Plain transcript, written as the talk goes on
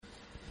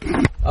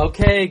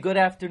Okay, good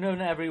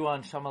afternoon,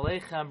 everyone. Shalom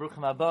Aleichem, Bruchim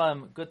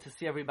Habayim. Good to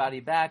see everybody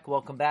back.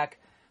 Welcome back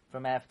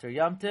from after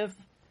Yom Tiv.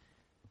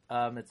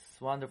 It's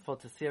wonderful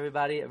to see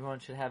everybody. Everyone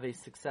should have a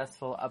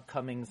successful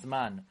upcoming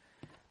Zman.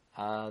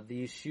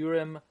 The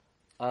Shurim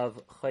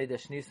of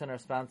Chodesh Nisan are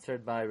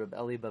sponsored by Reb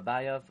Eli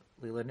Babayev,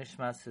 Lila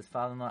Nishmas, his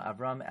father-in-law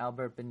Avram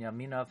Albert ben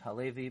Yaminov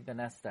Halevi ben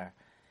Esther.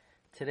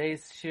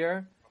 Today's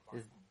shir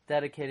is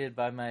dedicated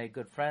by my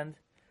good friend,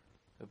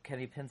 Reb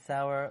Kenny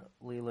Pinsauer,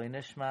 Lila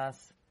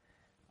Nishmas,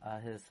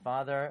 his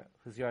father,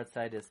 whose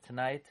yahrzeit is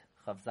tonight,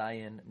 Chav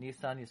Zayin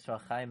Nisan, Yisrael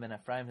Chaim ben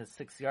Ephraim, his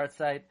 6th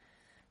yahrzeit.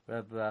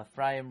 Reb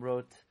Ephraim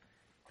wrote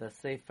the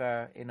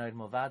Sefer Enoid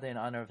Movada in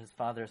honor of his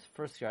father's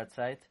 1st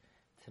yahrzeit.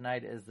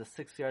 Tonight is the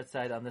 6th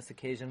yahrzeit. On this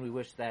occasion, we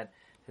wish that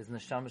his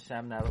Neshama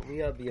Shem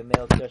Naliyah be a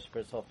male kish for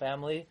his whole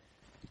family,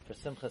 for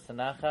Simchas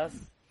Anachas,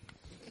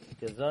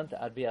 Gesund,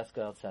 Ad Biaska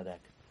El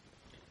Tzadek.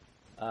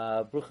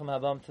 Bruchim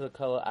Habam to the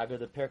Kol Agar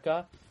de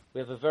Pirka.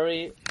 We have a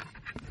very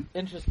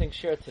interesting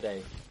share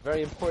today,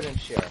 very important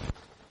share.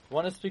 I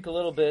want to speak a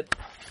little bit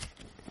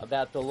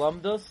about the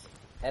Lamdos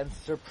and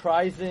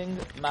surprising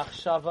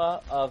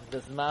machshava of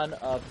the Zman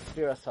of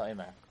Sefirat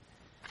HaOmer.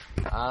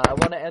 I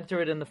want to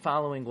enter it in the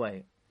following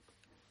way.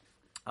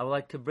 I would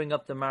like to bring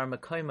up the Mar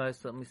Mekayma,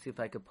 so let me see if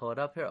I can pull it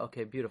up here.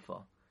 Okay,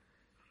 beautiful.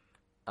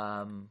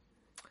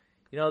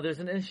 There's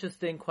an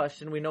interesting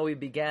question. We know we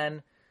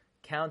began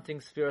counting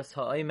Sefirat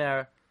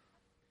HaOmer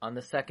on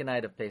the second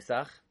night of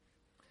Pesach,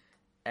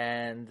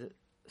 and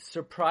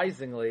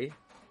surprisingly,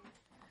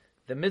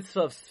 the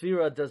mitzvah of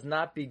Sefira does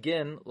not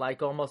begin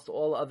like almost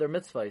all other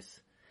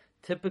mitzvahs.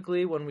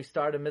 Typically, when we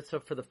start a mitzvah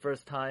for the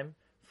first time,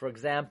 for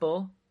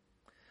example,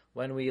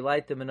 when we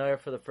light the menorah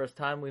for the first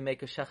time, we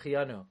make a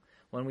Shehechiyanu.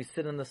 When we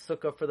sit in the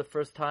sukkah for the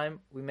first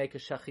time, we make a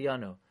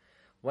Shehechiyanu.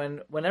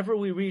 Whenever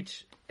we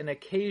reach an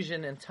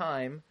occasion in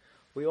time,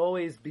 we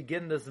always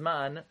begin the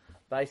Zman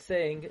by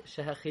saying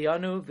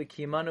Shehechiyanu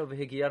v'kimanu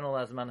v'higiyanu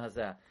lazman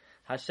hazeh.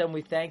 Hashem,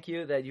 we thank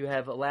you that you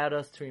have allowed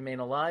us to remain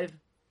alive,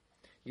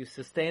 you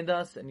sustained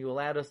us, and you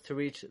allowed us to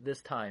reach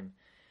this time.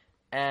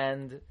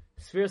 And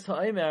Sefirat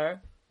HaOmer,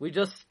 we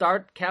just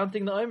start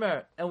counting the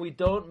Omer, and we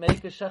don't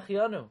make a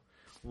Shehechiyanu.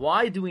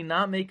 Why do we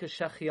not make a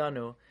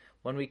Shehechiyanu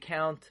when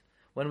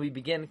we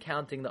begin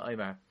counting the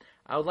Omer?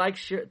 I would like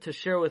to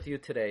share with you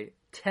today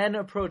 10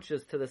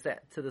 approaches to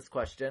this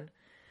question,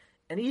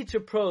 and each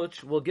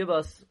approach will give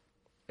us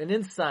an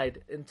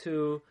insight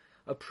into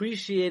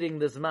appreciating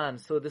the Zman.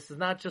 So this is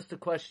not just a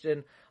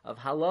question of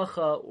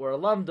halacha or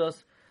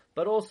lamdos,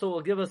 but also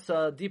will give us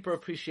a deeper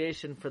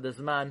appreciation for the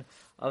Zman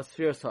of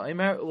Sefirat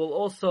HaOmer. It will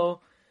also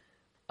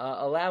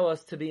allow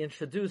us to be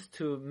introduced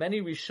to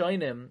many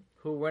Rishonim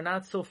who we're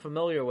not so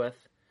familiar with,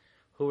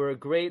 who were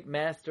great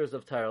masters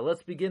of Torah.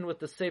 Let's begin with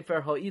the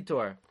Sefer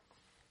HaItor.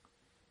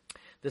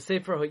 The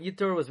Sefer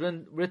HaItor was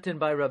written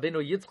by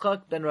Rabbeinu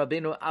Yitzchak ben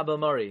Rabbeinu Abba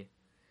Mori.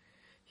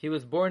 He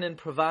was born in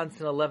Provence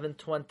in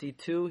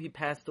 1122. He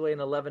passed away in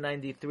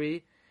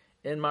 1193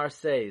 in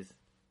Marseille.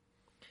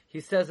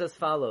 He says as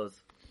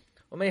follows,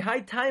 What's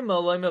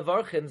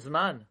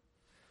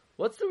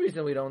the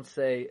reason we don't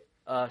say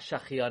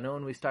Shehechiyanu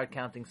when we start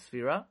counting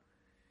Sefira?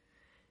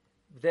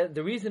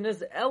 The reason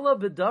is Ella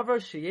b'davar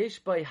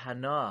sheyesh by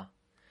hana.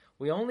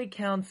 We only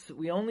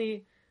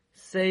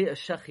say a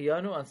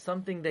Shehechiyanu on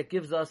something that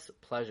gives us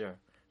pleasure,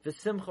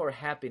 v'simcha or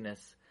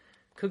happiness.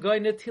 K'goy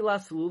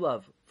netilas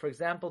lulav. For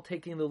example,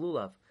 taking the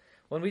lulav.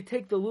 When we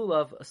take the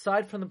lulav,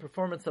 aside from the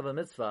performance of a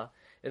mitzvah,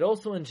 it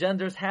also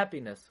engenders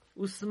happiness.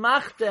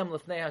 Usmachtem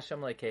lefnei Hashem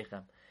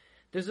lekeichem.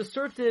 There's a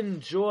certain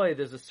joy,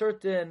 there's a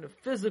certain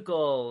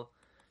physical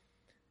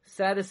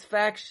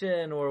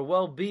satisfaction or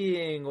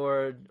well-being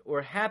or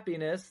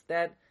happiness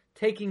that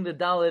taking the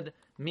Daled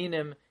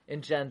Minim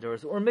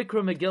engenders. Or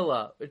Mikra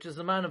Megillah, which is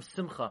a man of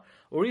Simcha.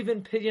 Or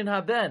even Pidyon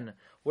Haben,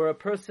 where a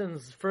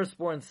person's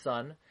firstborn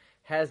son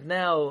has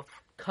now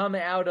come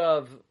out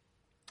of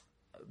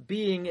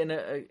being in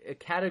a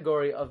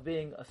category of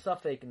being a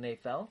Safek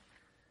Nefel.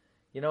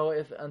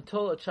 If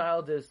until a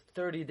child is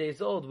 30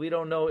 days old, we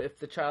don't know if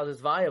the child is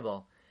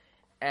viable.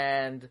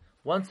 And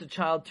once a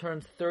child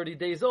turns 30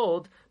 days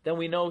old, then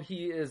we know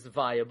he is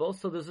viable.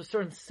 So there's a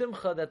certain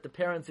simcha that the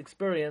parents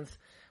experience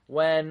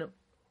when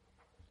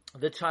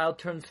the child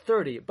turns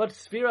 30. But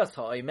Sefirat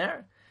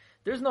HaOmer,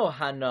 there's no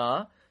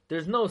hana,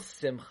 there's no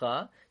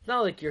simcha. It's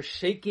not like you're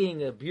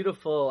shaking a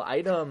beautiful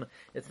item.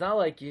 It's not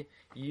like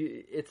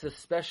it's a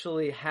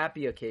specially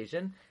happy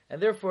occasion.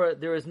 And therefore,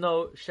 there is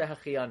no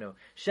Shehechiyanu.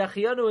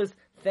 Shehechiyanu is,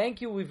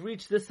 thank you, we've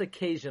reached this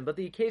occasion. But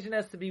the occasion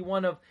has to be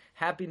one of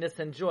happiness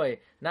and joy,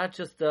 not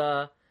just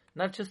a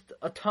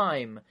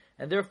time.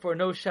 And therefore,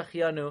 no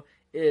Shehechiyanu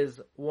is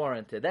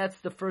warranted. That's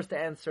the first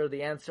answer,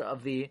 the answer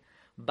of the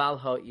Baal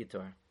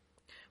HaItor.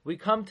 We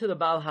come to the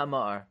Baal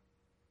HaMar.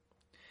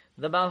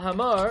 The Baal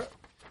HaMar,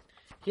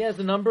 he has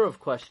a number of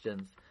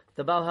questions.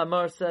 The Baal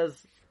HaMar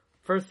says,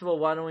 first of all,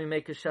 why don't we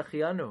make a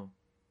Shehechiyanu?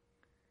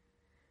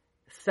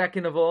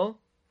 Second of all,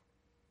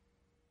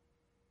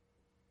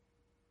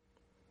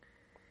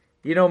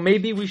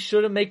 maybe we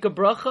shouldn't make a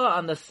bracha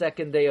on the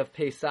second day of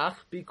Pesach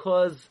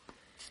because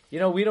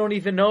we don't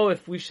even know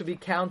if we should be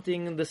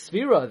counting the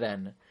Sefira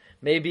then.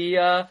 Maybe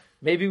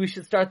we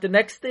should start the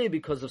next day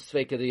because of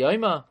Sveika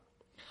D'Yoma.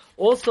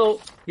 Also,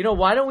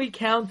 why don't we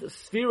count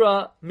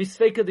Sefira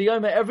Misveika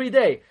D'Yoma every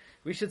day?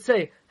 We should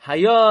say,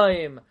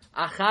 Hayoim,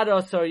 Achad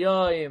Asar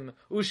Yoim,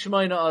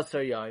 Ushmaina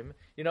Asar Yoim,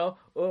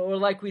 or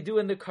like we do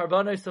in the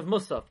Karbanos of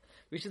Musaf.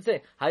 We should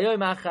say, Hayoim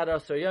Achad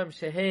Asar Yoim,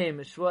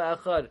 Shehem, Shua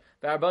Echad,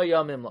 Ve'arba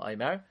Yomim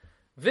L'Omer,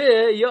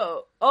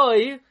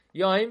 Ve'oi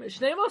Yoim,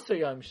 Shneim Asar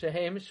Yoim,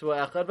 Shehem,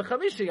 Shua Echad,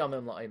 Ve'chamisha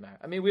Yomim L'Omer.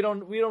 I mean, we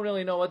don't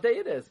really know what day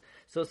it is.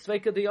 So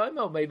Sveika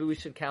D'Yoma, maybe we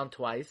should count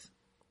twice.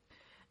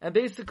 And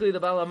basically the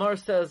Baal HaMar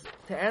says,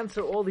 to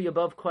answer all the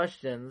above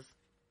questions,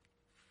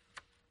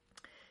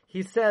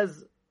 he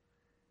says,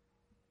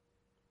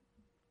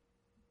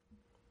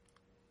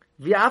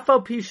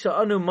 V'afal pi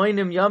sha'anu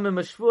moinim yamim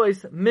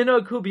hashvuos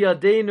minhag hu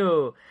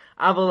b'yadeinu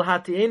aval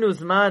hatienu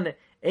zman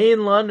ein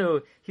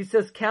lanu. He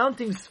says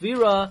counting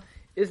Sefira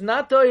is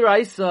not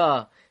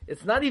d'oraisa.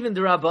 It's not even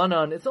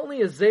d'Rabbanan. It's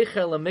only a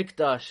zeicher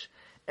l'mikdash.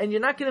 And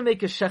you're not going to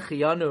make a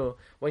Shehechiyanu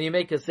when you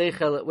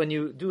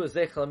do a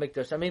zeicher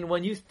l'mikdash. I mean,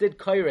 when you did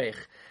Kairech,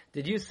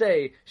 did you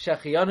say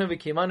Shehechiyanu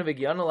v'kimanu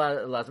v'giyanu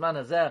lazman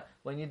hazeh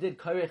when you did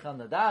Kairech on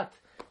the dot?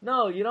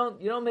 No, you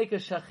don't make a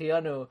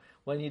Shehechiyanu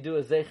when you do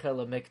a zeicher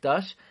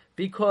l'mikdash,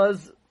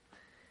 because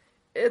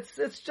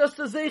it's just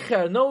a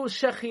zeicher. No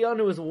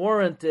Shehechiyanu is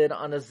warranted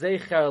on a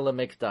zeicher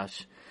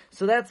l'mikdash.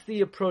 So that's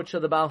the approach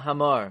of the Baal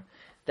HaMar,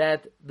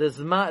 that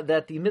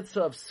the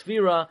mitzvah of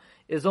Sefira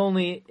is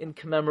only in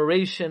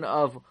commemoration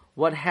of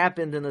what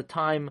happened in the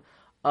time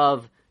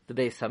of the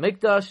Beis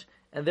HaMikdash,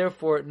 and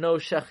therefore no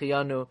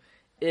Shehechiyanu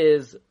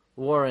is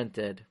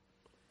warranted.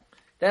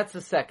 That's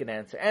the second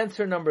answer.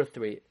 Answer number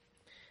 3.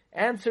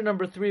 Answer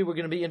number 3, we're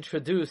going to be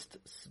introduced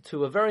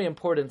to a very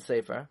important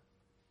sefer.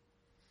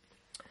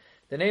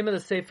 The name of the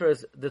sefer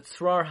is the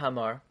Tzrar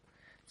Hamar.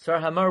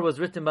 Tzrar Hamar was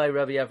written by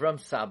Rabbi Avram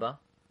Saba.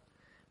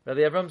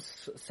 Rabbi Avram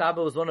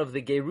Saba was one of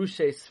the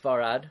Gerushe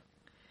Sefarad.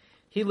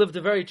 He lived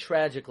a very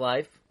tragic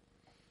life.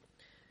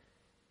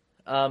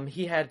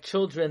 He had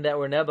children that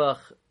were Nebuch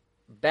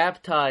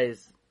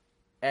baptized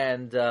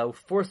and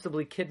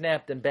forcibly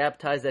kidnapped and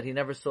baptized that he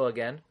never saw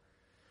again.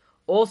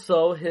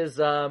 Also, his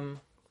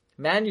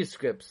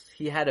manuscripts,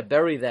 he had to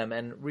bury them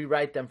and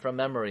rewrite them from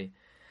memory.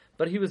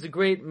 But he was a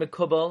great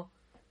Mekubal,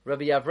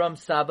 Rabbi Avram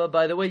Saba.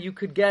 By the way, you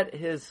could get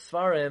his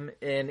Sfarim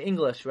in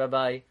English.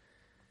 Rabbi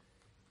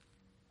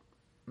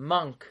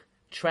Monk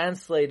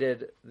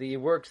translated the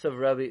works of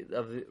Rabbi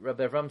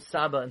Avram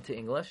Saba into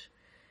English.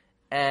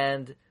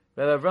 And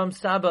Rabbi Avram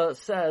Saba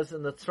says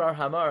in the Tzrar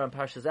Hamar on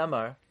Parshas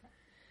Emor,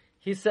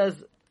 he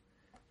says,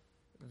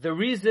 the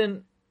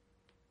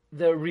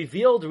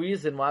revealed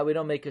reason why we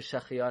don't make a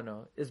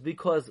Shehechiyanu is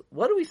because,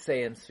 what do we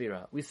say in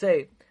Sefira? We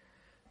say,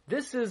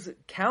 this is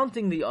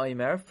counting the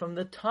Omer from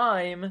the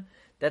time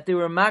that they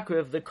were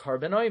makriv the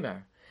carbon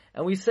Omer.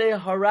 And we say,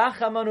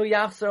 Harachamanu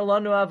yachzar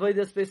lanu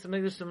avodas beis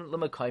hamikdash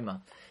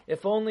l'mekayma.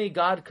 If only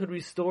God could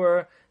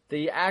restore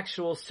the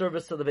actual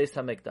service of the Beis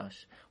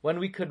HaMikdash, when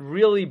we could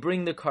really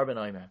bring the carbon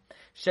Omer.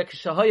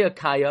 Shekshahaya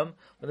kayam,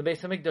 when the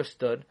Beis HaMikdash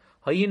stood,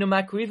 hayinu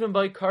makrivim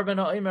by carbon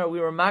Omer, we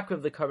were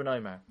makriv the carbon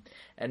Omer.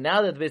 And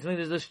now that the Beis HaMikdash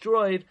is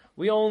destroyed,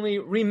 we only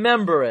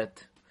remember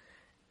it.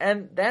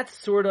 And that's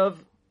sort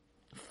of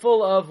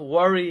full of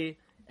worry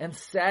and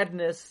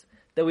sadness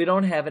that we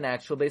don't have an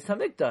actual Beis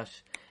HaMikdash.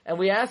 And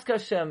we ask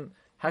Hashem,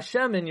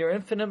 in your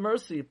infinite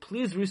mercy,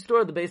 please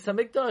restore the Beis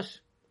HaMikdash.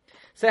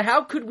 So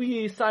how could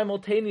we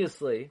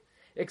simultaneously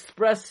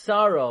express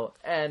sorrow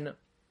and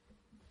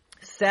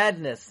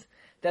sadness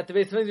that the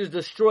Beis HaMikdash is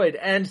destroyed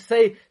and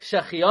say,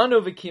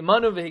 Shehechiyanu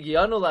v'kimanu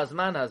v'higiyanu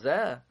lazman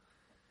hazeh? I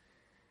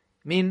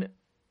mean,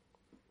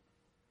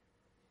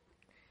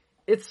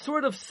 it's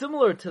sort of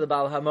similar to the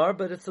Baal HaMar,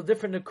 but it's a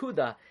different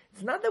nekuda.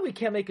 It's not that we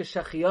can't make a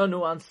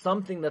Shehechiyanu on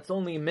something that's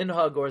only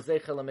minhag or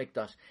zeicher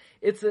l'mikdash.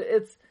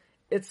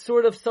 It's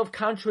sort of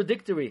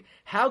self-contradictory.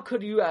 How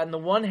could you, on the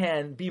one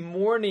hand, be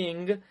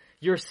mourning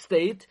your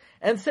state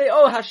and say,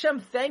 oh, Hashem,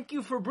 thank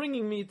you for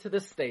bringing me to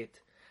this state?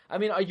 I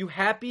mean, are you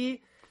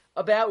happy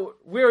about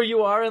where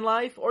you are in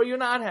life, or you're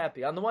not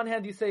happy? On the one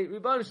hand, you say,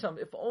 Rebbeinu Shem,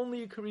 if only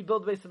you could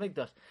rebuild the Beis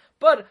HaMikdash.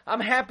 But I'm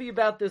happy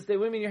about this day.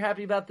 What do you mean you're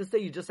happy about this day?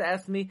 You just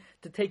asked me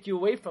to take you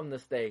away from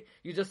this day.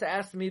 You just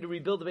asked me to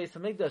rebuild the Beis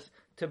HaMikdash,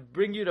 to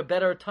bring you to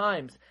better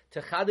times,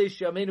 to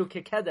Chadesh Yameinu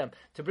Kekedem,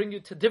 to bring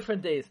you to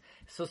different days.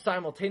 So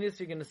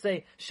simultaneously you're going to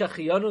say,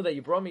 Shehechiyanu, that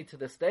you brought me to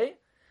this day?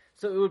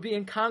 So it would be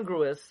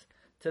incongruous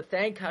to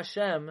thank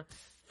Hashem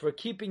for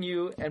keeping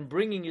you and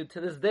bringing you to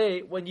this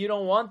day when you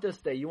don't want this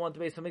day. You want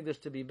the Beis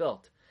HaMikdash to be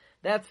built.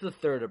 That's the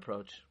third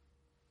approach.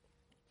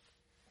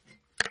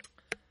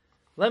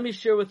 Let me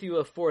share with you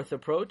a fourth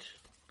approach.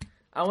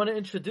 I want to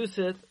introduce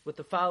it with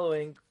the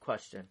following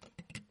question.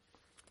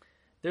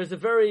 There's a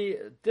very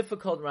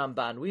difficult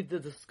Ramban. We've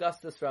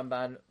discussed this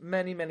Ramban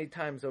many, many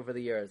times over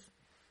the years.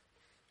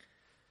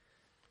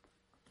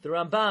 The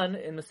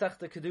Ramban in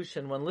Masechta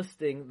Kedushin, when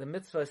listing the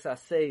mitzvah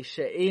saseh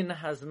she'ein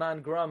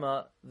hazman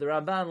grama, the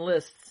Ramban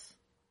lists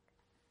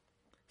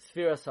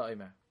Sefirat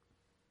HaOmer.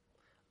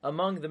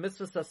 among the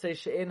mitzvahs that say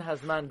she'en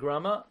hazman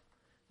grama,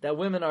 that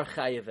women are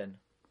chayivin.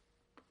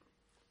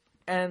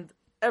 And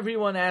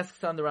everyone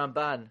asks on the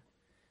Ramban,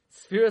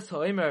 Sefirat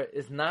HaOmer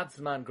is not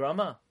zman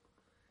grama?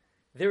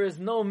 There is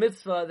no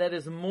mitzvah that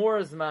is more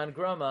zman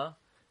grama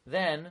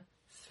than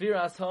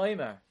Sefirat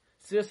HaOmer.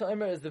 Sefirat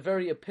HaOmer is the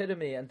very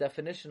epitome and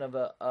definition of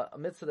a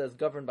mitzvah that is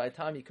governed by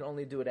time. You can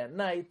only do it at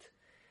night,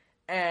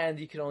 and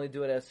you can only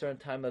do it at a certain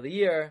time of the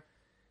year,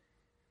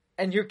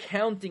 and you're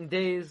counting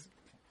days.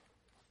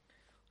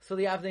 So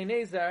the Avnei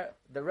Nezer,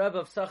 the Rebbe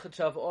of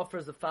Sachachav,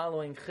 offers the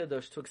following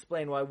chiddush to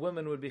explain why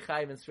women would be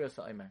chayiv in Sefirat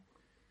HaOmer.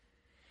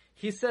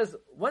 He says,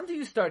 when do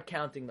you start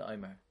counting the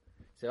Omer?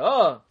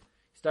 So,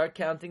 start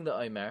counting the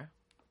Omer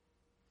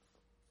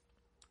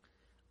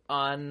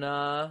on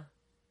the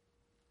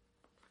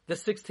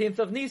 16th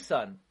of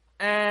Nisan.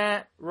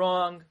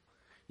 Wrong.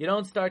 You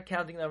don't start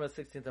counting them on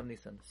the 16th of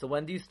Nisan. So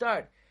when do you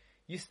start?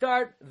 You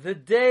start the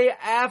day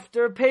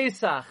after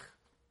Pesach.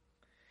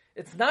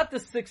 It's not the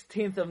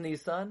 16th of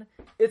Nisan.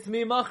 It's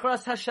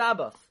Mimachras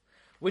HaShabbos,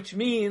 which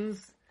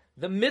means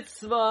the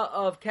mitzvah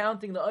of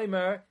counting the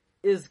Omer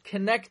is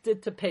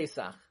connected to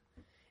Pesach.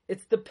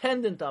 It's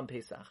dependent on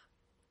Pesach.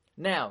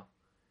 Now,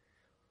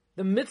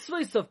 the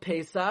mitzvahs of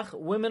Pesach,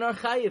 women are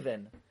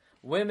chayivin.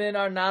 Women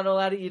are not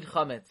allowed to eat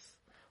chametz.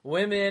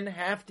 Women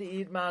have to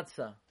eat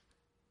matzah.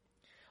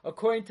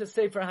 According to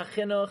Sefer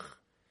HaChinuch,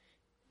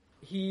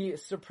 he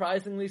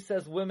surprisingly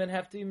says women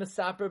have to eat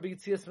mesaper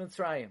b'yitzias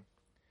Mitzrayim.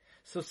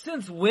 So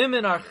since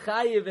women are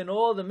chayiv in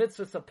all the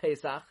mitzvahs of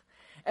Pesach,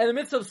 and the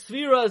mitzvah of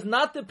Sefira is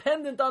not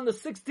dependent on the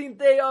 16th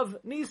day of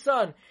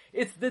Nisan,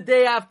 it's the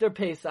day after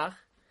Pesach.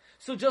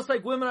 So just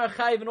like women are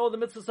chayiv in all the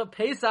mitzvahs of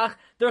Pesach,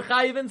 they're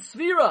chayiv in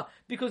Sefira,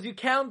 because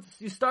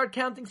you start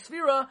counting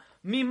Sefira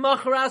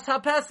mimachras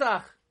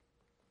haPesach.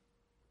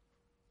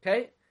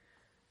 Okay?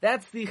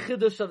 That's the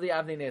chiddush of the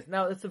Avnei Nezer.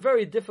 Now, it's a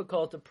very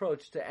difficult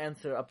approach to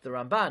answer up the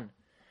Ramban,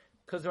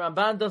 because the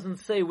Ramban doesn't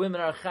say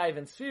women are chayiv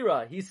in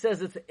Sefira. He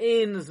says it's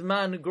ein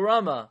zman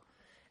grama.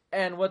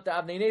 And what the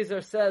Avnei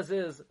Nezer says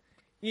is,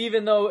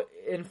 even though,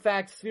 in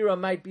fact, Sefira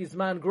might be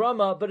Zman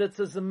Grama, but it's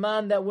a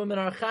Zman that women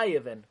are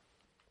Chayiv in.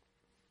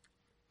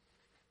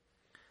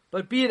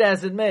 But be it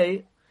as it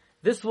may,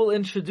 this will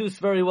introduce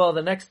very well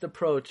the next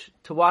approach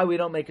to why we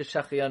don't make a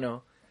Shehechiyanu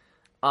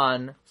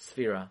on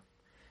Sefira.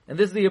 And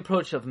this is the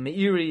approach of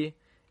Meiri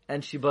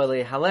and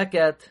Shibbolei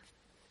Haleket,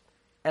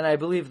 and I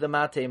believe the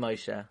Matei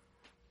Moshe.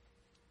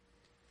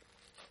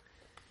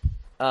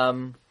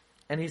 And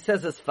he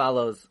says as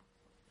follows.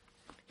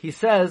 He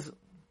says,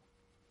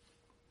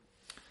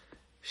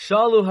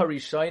 Shalu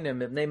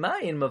harishonim ibnei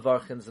ma'in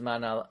mavarchin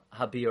zman al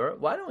habir.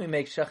 Why don't we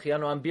make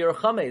Shehechiyanu on bir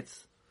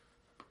chametz?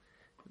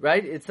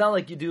 Right? It's not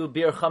like you do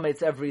bir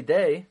chametz every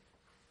day.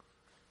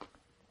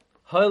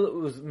 Hol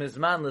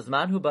mizman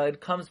lizman hu, but it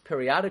comes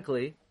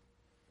periodically.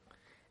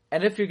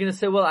 And if you're going to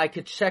say, well, I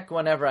could check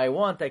whenever I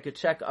want, I could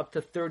check up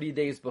to 30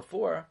 days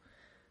before,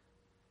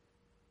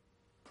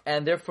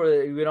 and therefore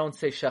we don't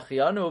say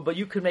Shehechiyanu, but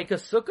you could make a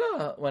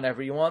sukkah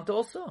whenever you want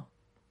also.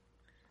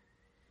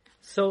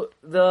 So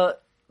the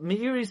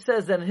Meiri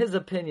says that in his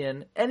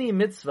opinion, any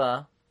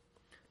mitzvah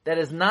that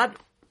is not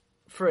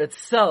for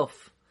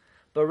itself,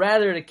 but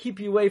rather to keep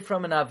you away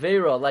from an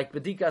avera, like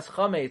bedikas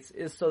chametz,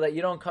 is so that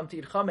you don't come to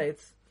eat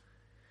chametz,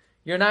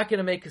 you're not going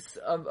to make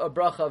a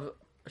bracha of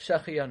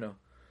Shehechiyanu.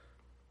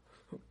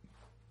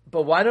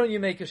 But why don't you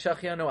make a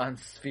Shehechiyanu on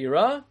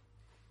Sefira?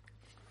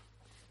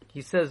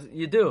 He says,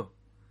 you do.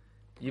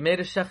 You made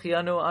a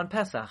Shehechiyanu on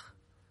Pesach,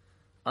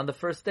 on the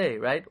first day,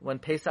 right? When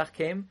Pesach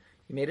came,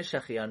 you made a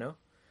Shehechiyanu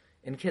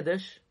in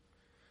Kiddush.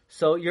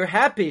 So you're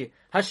happy.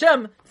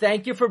 Hashem,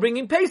 thank you for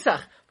bringing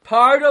Pesach.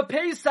 Part of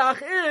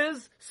Pesach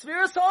is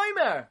Sefirat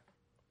HaOmer.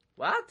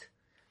 What?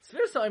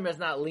 Sefirat HaOmer is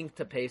not linked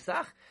to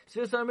Pesach.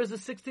 Sefirat HaOmer is the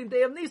 16th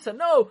day of Nisan.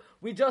 No,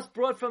 we just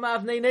brought from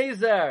Avnei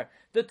Nezer.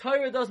 The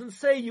Torah doesn't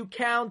say you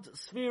count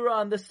Sefira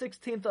on the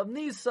 16th of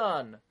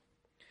Nisan.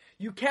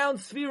 You count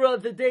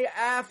Sefira the day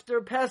after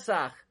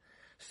Pesach.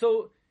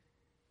 So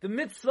the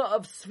mitzvah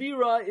of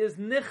Sefira is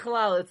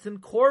nichlal, it's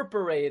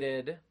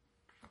incorporated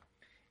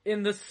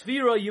in the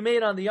Sefira you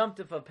made on the Yom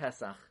Tov of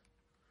Pesach.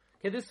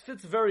 Okay, this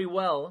fits very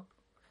well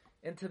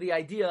into the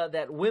idea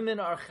that women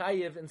are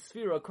chayiv in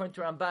Sefira according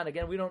to Ramban.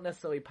 Again, we don't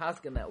necessarily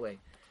paskin that way.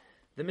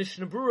 The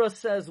Mishnah Berurah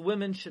says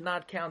women should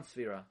not count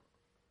Sefira.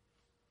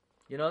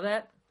 You know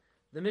that?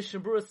 The Mishnah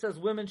Berurah says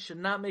women should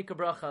not make a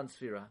bracha on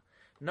Sefira.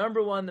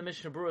 Number one, the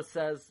Mishnah Berurah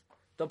says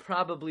they'll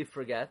probably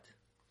forget.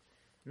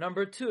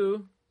 Number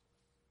two,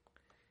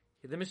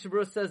 the Mishnah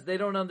Berurah says they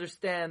don't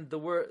understand the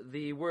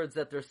words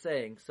that they're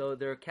saying, so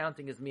their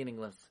counting is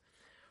meaningless.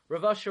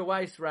 Rav Asher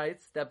Weiss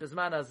writes that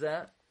Bizman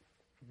Hazeh,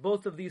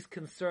 both of these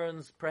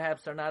concerns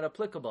perhaps are not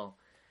applicable.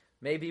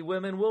 Maybe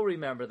women will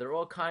remember. There are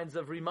all kinds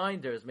of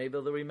reminders. Maybe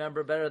they'll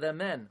remember better than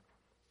men.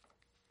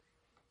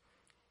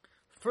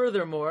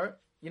 Furthermore,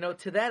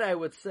 to that I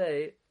would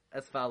say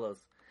as follows.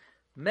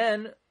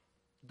 Men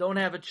don't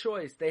have a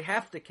choice. They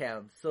have to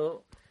count.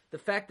 So the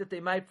fact that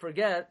they might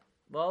forget,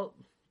 well,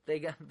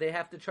 they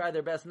have to try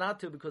their best not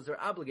to because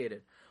they're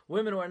obligated.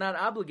 Women who are not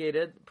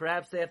obligated,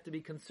 perhaps they have to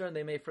be concerned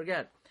they may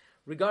forget.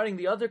 Regarding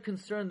the other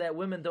concern that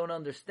women don't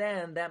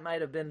understand, that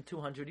might have been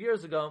 200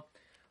 years ago,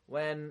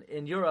 when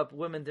in Europe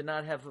women did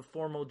not have a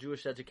formal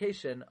Jewish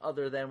education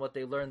other than what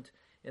they learned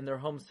in their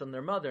homes from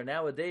their mother.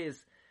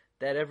 Nowadays,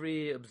 that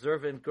every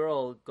observant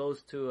girl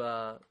goes to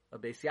a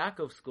Beis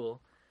Yaakov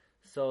school,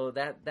 so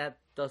that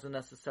doesn't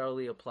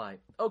necessarily apply.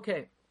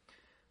 Okay,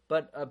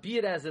 but be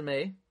it as it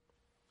may,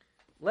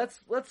 let's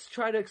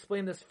try to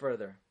explain this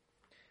further.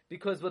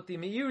 Because what the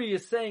Meiri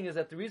is saying is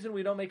that the reason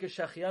we don't make a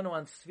Shehechiyanu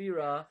on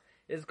Sefira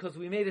is because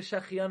we made a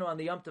Shehechiyanu on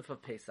the Yom Tov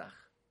of Pesach.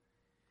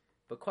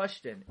 But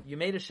question, you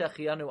made a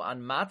Shehechiyanu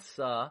on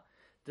Matzah,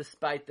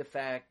 despite the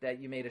fact that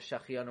you made a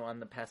Shehechiyanu on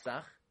the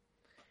Pesach,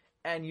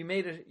 and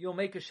you'll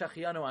make a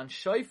Shehechiyanu on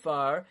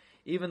Shofar,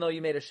 even though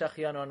you made a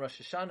Shehechiyanu on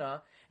Rosh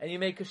Hashanah, and you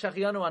make a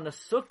Shehechiyanu on the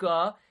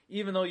Sukkah,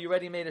 even though you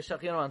already made a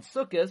Shehechiyanu on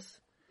Sukkot.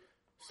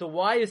 So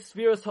why is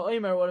Sefirat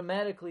HaOmer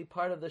automatically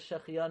part of the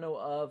Shehechiyanu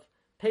of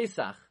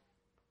Pesach?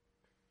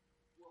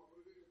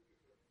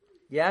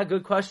 Yeah,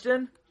 good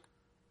question.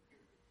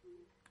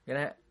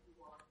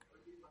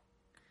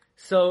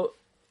 So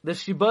the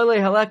Shibbolei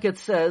Halakhet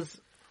says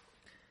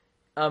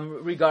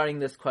regarding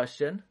this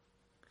question,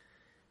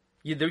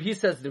 he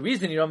says the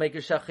reason you don't make a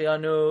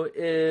Shehechiyanu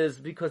is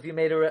because you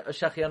made a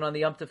Shehechiyanu on the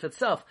Yom Tov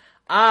itself.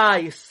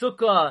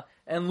 Sukkah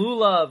and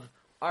Lulav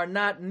are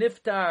not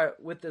niftar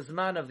with the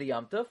Zman of the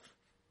Yom Tov.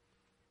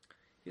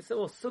 He said,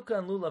 well, Sukkah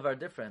and Lulav are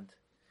different.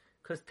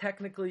 Because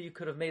technically you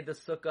could have made the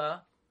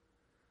Sukkah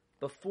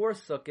before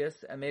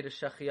Sukkot and made a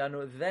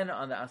Shehechiyanu then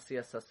on the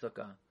Asiyas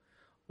HaSukkah.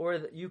 Or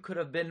you could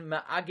have been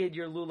Ma'aged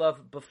your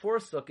Lulav before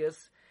Sukkot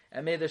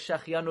and made the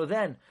Shehechiyanu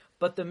then.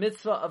 But the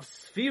mitzvah of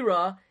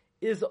Sefira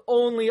is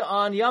only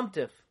on Yom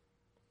Tov.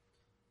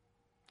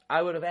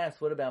 I would have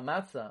asked, what about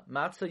Matzah?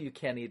 Matzah you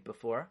can't eat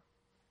before.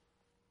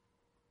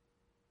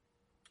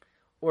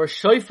 Or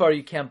Shofar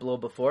you can't blow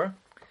before.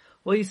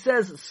 Well, he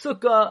says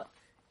Sukkah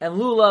and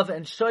Lulav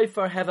and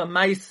Shofar have a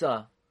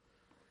Maisa.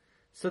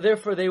 So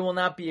therefore they will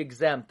not be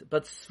exempt.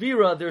 But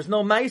Sefira, there's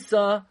no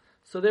Maisa,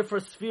 so therefore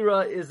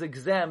Sefira is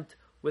exempt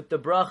with the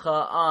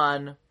bracha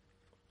on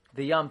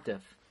the Yom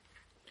Tov.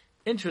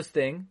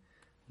 Interesting.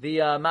 The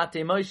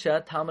Matei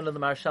Moshe, Talmud of the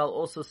Marshal,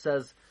 also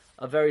says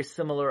a very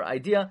similar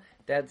idea,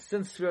 that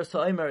since Sefirat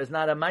HaOmer is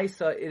not a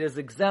Maisa, it is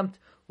exempt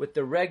with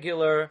the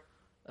regular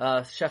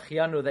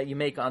Shehechiyanu that you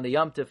make on the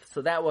Yom Tov.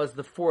 So that was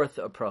the fourth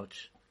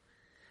approach.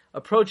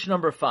 Approach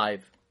number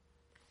 5.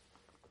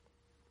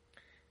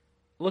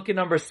 Look at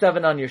number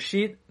 7 on your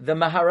sheet. The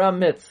Mahara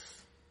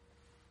Mitz.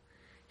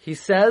 He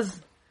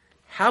says,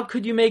 how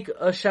could you make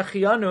a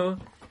Shehechiyanu?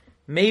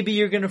 Maybe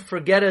you're going to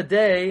forget a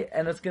day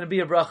and it's going to be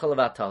a bracha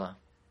levatala.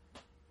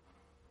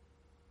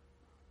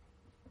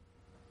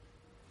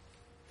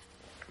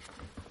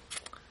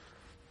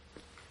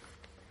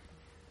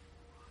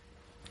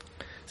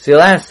 So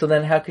you'll ask, so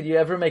then how could you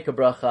ever make a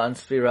bracha on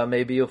Sefira?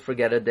 Maybe you'll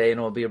forget a day and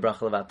it will be a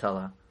bracha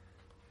levatala.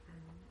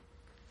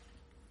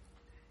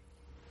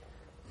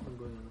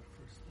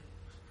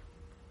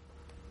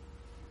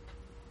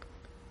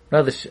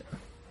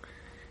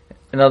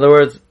 In other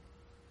words,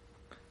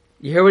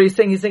 you hear what he's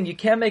saying? He's saying you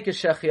can't make a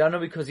Shehechiyanu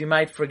because you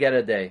might forget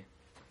a day.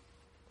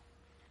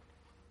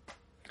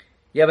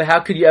 Yeah, but how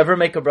could you ever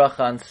make a bracha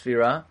on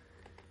Sefira?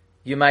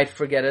 You might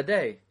forget a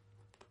day.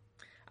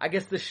 I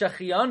guess the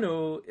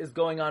Shehechiyanu is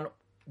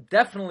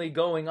definitely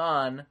going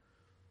on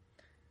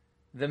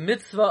the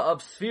mitzvah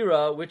of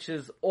Sefira, which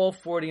is all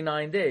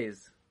 49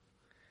 days.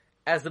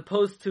 As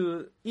opposed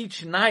to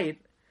each night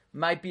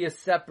might be a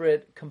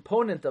separate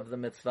component of the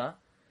mitzvah,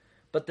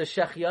 but the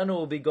Shehechiyanu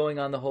will be going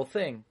on the whole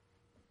thing.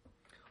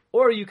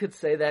 Or you could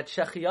say that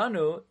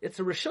Shehechiyanu, it's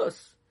a reshus.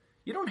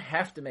 You don't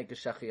have to make a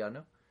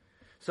Shehechiyanu.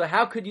 So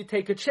how could you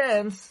take a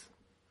chance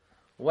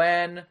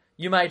when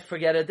you might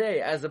forget a day?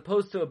 As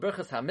opposed to a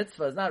Birchas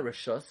HaMitzvah is not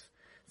reshus.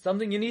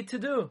 Something you need to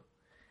do.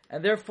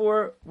 And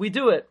therefore, we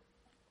do it.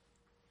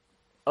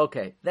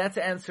 Okay, that's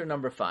answer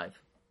number 5.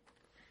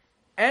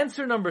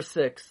 Answer number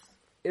 6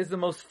 is the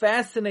most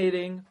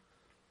fascinating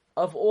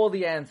of all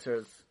the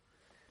answers.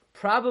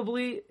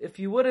 Probably, if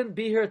you wouldn't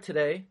be here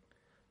today,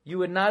 you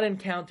would not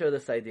encounter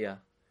this idea.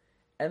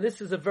 And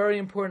this is a very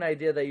important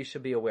idea that you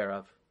should be aware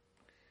of.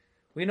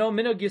 We know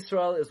Minhag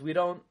Yisrael is we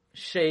don't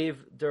shave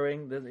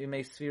during the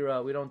Yemei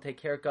Sefira, we don't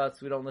take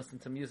haircuts, we don't listen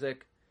to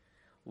music.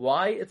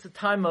 Why? It's a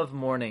time of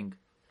mourning.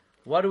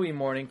 What are we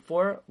mourning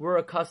for? We're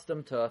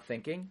accustomed to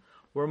thinking,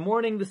 we're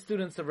mourning the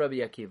students of Rabbi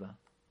Akiva.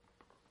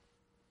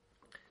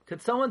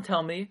 Could someone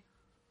tell me,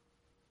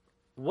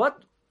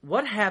 what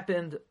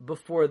happened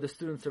before the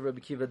students of Rabbi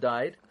Akiva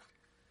died?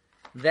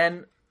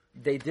 Then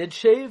they did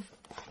shave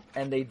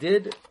and they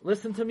did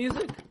listen to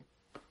music?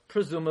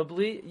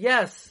 Presumably,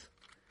 yes.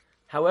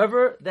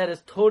 However, that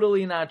is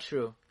totally not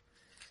true.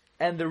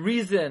 And the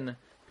reason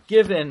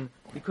given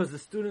because the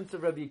students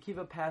of Rabbi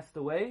Akiva passed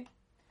away,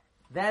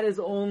 that is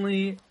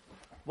only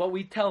what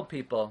we tell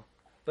people,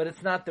 but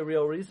it's not the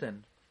real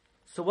reason.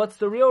 So what's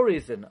the real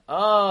reason?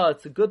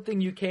 It's a good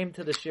thing you came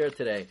to the shir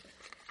today.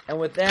 And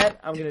with that,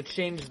 I'm going to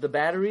change the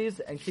batteries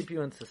and keep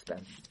you in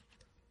suspense.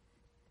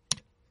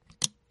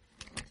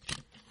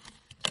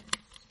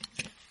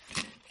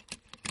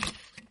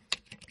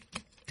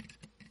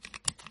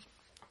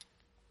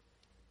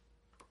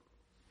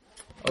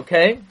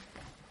 Okay?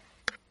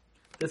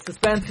 The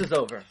suspense is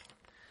over.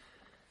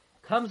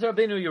 Comes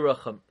Rabbeinu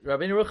Yerucham.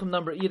 Rabbeinu Yerucham,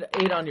 number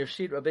 8 on your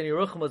sheet. Rabbeinu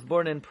Yerucham was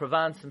born in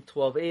Provence in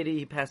 1280.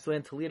 He passed away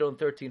in Toledo in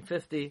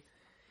 1350.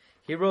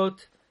 He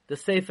wrote the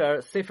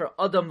Sefer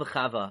Adam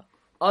v'Chava.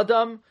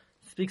 Adam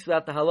speaks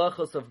about the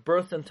halachos of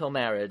birth until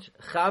marriage.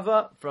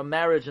 Chava, from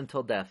marriage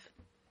until death.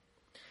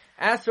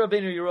 Ask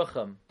Rabbeinu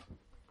Yerucham.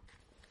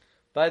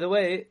 By the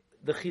way,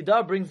 the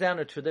Chida brings down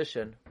a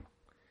tradition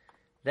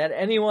that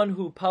anyone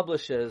who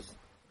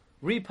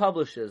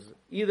republishes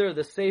either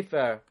the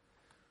Sefer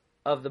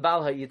of the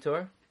Baal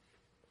HaYitur,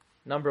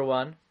 number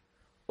 1,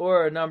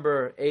 or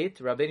number 8,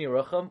 Rabbeinu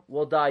Yerucham,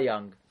 will die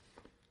young.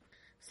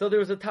 So there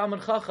was a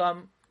Talmud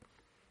Chacham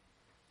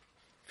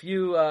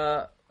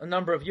a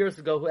number of years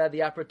ago who had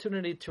the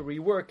opportunity to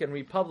rework and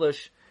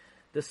republish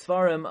the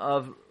Sfarim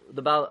of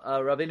the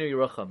Rabbeinu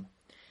Yerucham.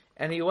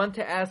 And he went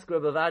to ask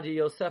Rabbi Ovadia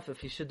Yosef if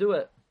he should do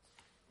it.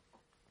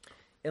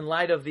 In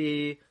light of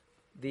the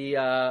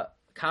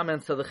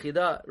comments of the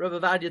Chida, Rabbi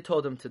Ovadia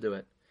told him to do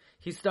it.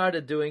 He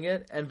started doing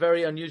it, and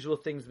very unusual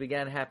things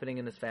began happening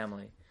in his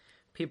family.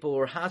 People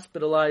were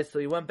hospitalized, so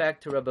he went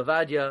back to Rabbi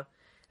Ovadia,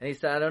 and he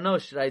said, I don't know,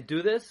 should I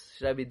do this?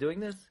 Should I be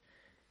doing this?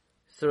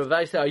 So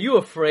Rabbi Ovadia said, are you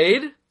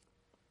afraid?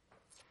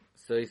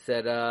 So he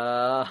said,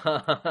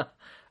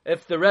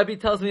 if the Rebbe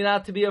tells me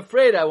not to be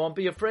afraid, I won't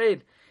be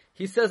afraid.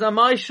 He says, on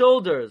my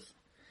shoulders.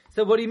 He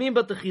said, what do you mean?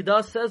 But the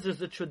Chida says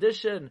there's a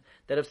tradition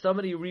that if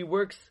somebody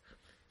reworks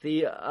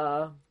the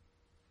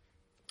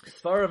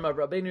Sfarim of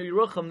Rabbeinu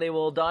Yerucham, they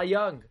will die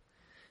young.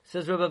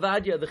 Says Rabbi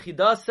Ovadia, the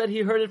Chida said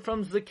he heard it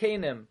from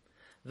Zakenim.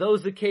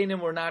 Those Zakenim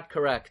were not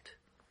correct.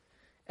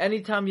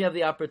 Anytime you have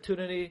the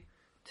opportunity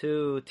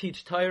to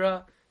teach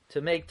Torah, to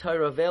make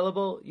Torah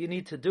available, you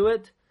need to do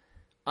it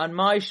on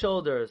my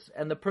shoulders.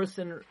 And the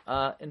person,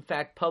 in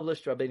fact,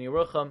 published Rabbeinu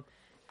Yerucham,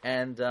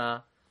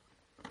 and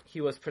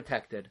he was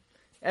protected.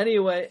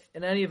 Anyway,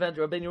 in any event,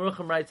 Rabbeinu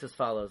Yerucham writes as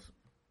follows.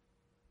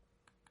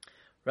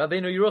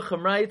 Rabbeinu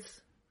Yerucham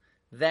writes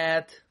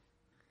that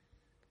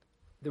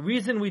the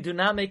reason we do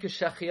not make a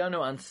Shehechiyanu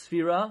on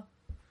Sefira,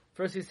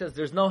 first he says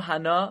there's no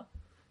Hana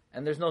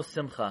and there's no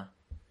Simcha.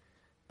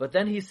 But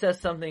then he says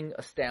something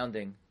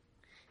astounding.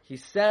 He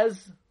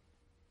says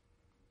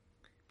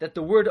that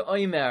the word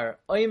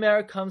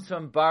HaOmer comes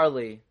from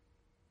barley.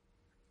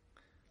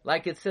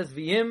 Like it says,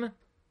 V'im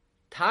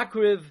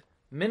takriv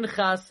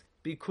minchas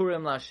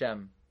bikurim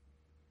lashem.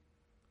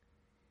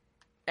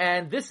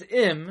 And this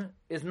im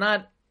is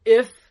not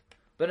if,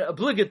 but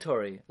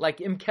obligatory.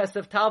 Like im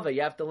kesef talva,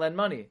 you have to lend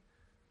money.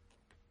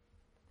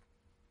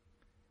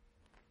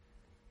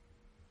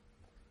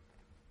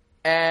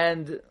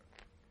 And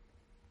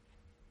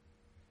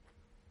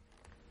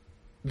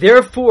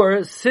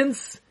therefore,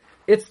 since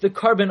it's the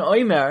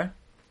HaOmer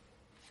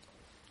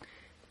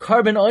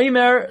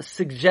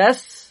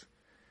suggests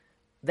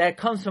that it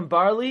comes from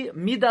barley,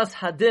 midas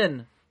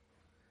hadin.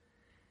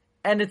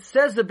 And it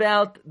says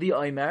about the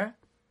Omer,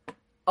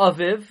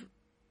 aviv,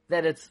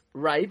 that it's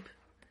ripe,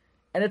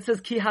 and it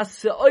says ki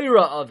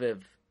ha-se'oira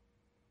aviv.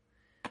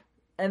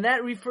 And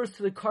that refers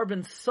to the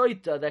carbon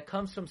soita that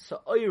comes from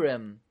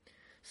se'oirim.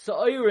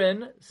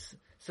 Se'oirin,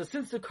 so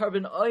since the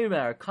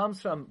HaOmer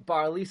comes from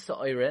barley,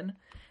 se'oirin,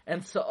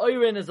 and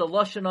se'oirin is a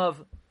lashon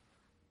of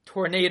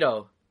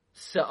tornado,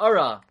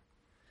 se'ara.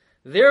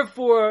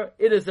 Therefore,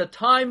 it is a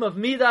time of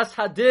midas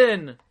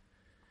hadin.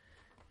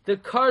 The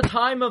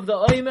time of the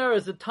Omer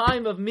is a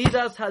time of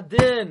midas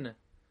hadin.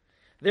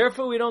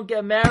 Therefore, we don't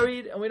get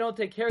married and we don't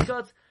take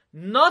haircuts.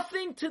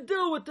 Nothing to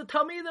do with the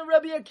Talmid and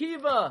Rabbi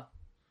Akiva.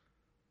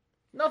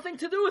 Nothing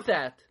to do with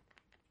that.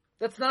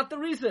 That's not the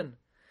reason.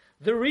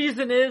 The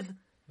reason is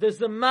the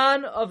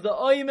Zaman of the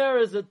Omer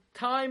is a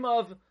time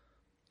of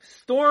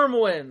storm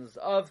winds,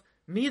 of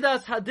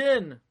midas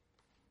hadin.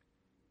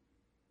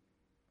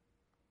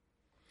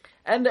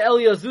 And the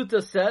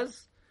Eliyazuta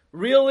says,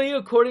 really,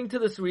 according to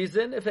this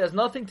reason, if it has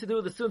nothing to do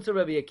with the students of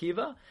Rabbi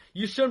Akiva,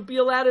 you shouldn't be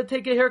allowed to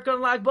take a haircut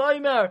on Lag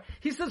BaOmer.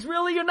 He says,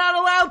 really, you're not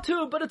allowed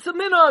to, but it's a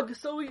minhag,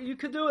 so you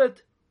could do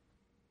it.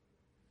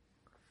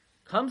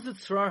 Comes the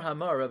Tzrar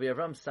Hamar, Rabbi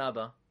Avram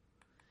Saba,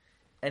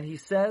 and he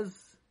says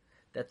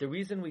that the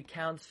reason we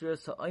count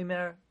Sefirat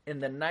HaOmer in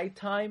the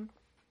nighttime,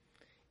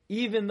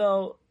 even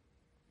though,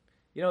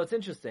 it's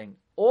interesting,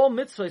 all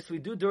mitzvahs we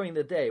do during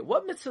the day,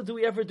 what mitzvah do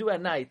we ever do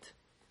at night?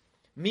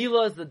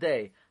 Mila is the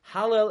day.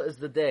 Hallel is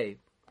the day.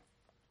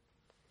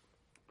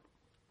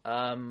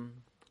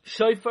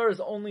 Shofar is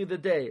only the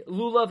day.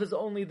 Lulav is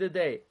only the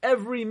day.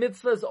 Every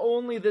mitzvah is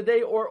only the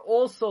day or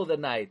also the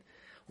night.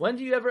 When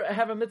do you ever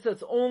have a mitzvah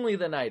that's only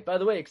the night? By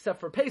the way, except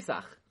for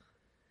Pesach.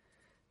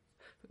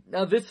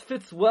 Now this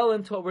fits well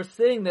into what we're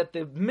saying, that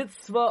the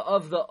mitzvah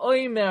of the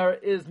Omer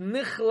is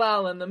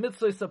nichlal and the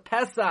mitzvah is a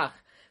Pesach.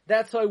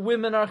 That's why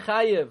women are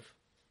chayiv.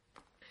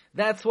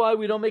 That's why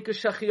we don't make a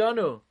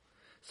Shehechiyanu.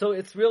 So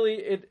it's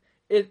really,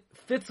 it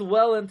fits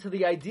well into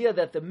the idea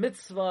that the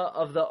mitzvah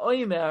of the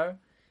HaOmer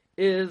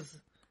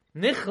is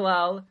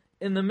nichlal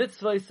in the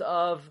mitzvahs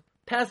of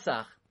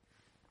Pesach.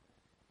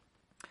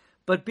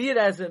 But be it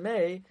as it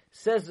may,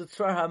 says the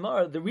Tzrar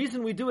Hamar, the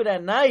reason we do it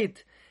at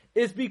night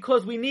is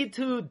because we need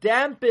to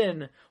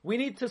dampen, we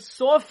need to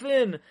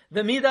soften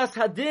the midas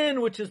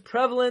hadin, which is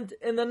prevalent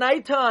in the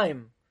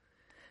nighttime.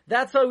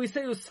 That's why we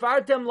say,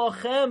 Usfartem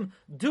lochem,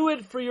 do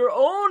it for your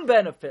own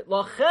benefit.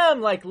 Lochem,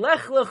 like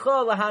lech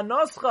lecha,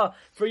 lahanoscha,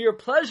 for your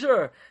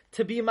pleasure,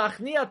 to be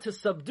machnia, to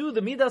subdue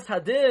the midas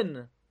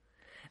hadin.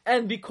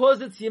 And because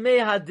it's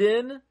Yemei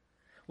hadin,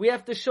 we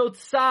have to show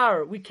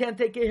tsar, we can't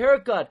take a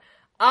haircut.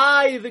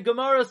 The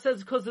Gemara says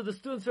because of the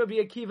students Rabbi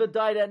Akiva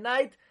died at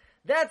night.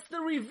 That's the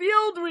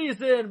revealed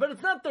reason, but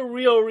it's not the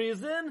real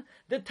reason.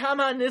 The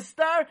Tama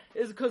Nistar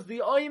is because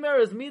the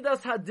HaOmer is Midas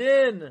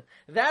Hadin.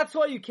 That's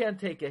why you can't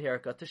take a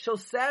haircut, to show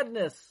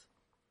sadness.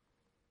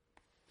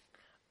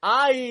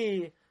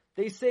 They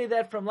say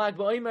that from Lag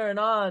BaOmer and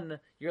on,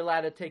 you're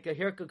allowed to take a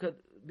haircut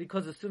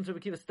because the students Rabbi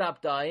Akiva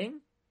stopped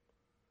dying.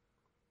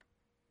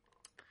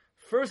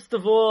 First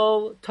of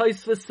all,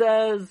 Tosfos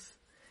says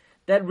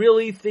that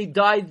really they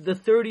died the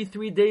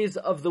 33 days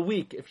of the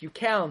week. If you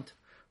count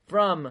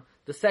from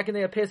the second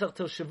day of Pesach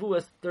till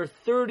Shavuos, there are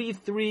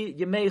 33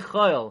 Yemei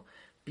Chayil,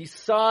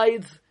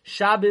 besides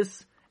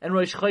Shabbos and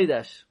Rosh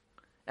Chodesh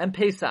and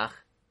Pesach.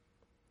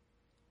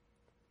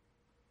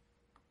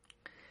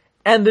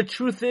 And the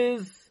truth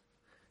is,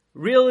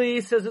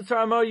 really, says the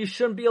Tzar Amar, you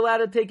shouldn't be allowed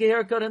to take a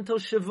haircut until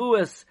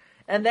Shavuos.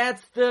 And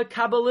that's the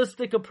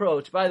Kabbalistic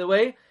approach. By the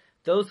way,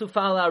 those who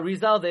follow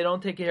Arizal, they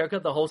don't take a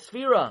haircut the whole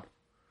Sefira.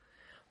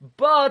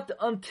 But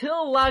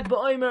until Lag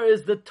BaOmer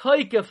is the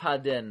Toikef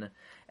Hadin,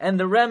 and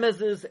the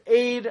remez is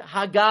Eid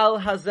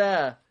Hagal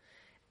Hazeh,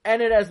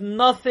 and it has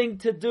nothing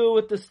to do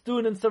with the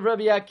students of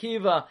Rabbi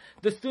Akiva.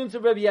 The students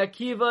of Rabbi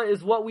Akiva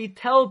is what we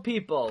tell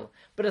people,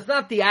 but it's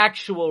not the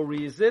actual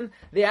reason.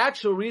 The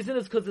actual reason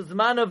is because it's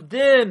man of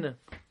din.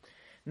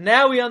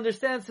 Now we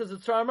understand, says the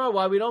Tzar Amar,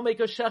 why we don't make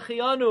a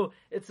Shehechiyanu.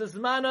 It's a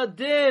zman of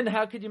din.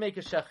 How could you make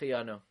a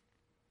Shehechiyanu?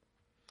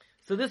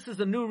 So this is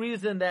a new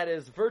reason that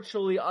is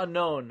virtually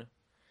unknown.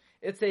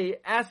 It's a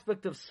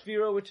aspect of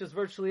Sefira which is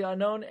virtually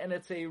unknown, and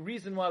it's a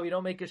reason why we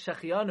don't make a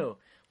Shehechiyanu,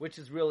 which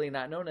is really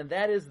not known, and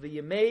that is the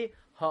Yemei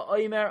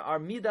HaOmer are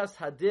Midas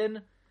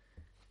Hadin,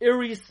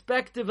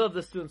 irrespective of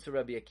the students of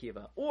Rabbi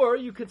Akiva. Or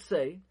you could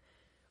say,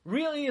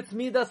 really it's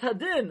Midas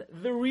Hadin.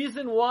 The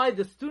reason why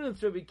the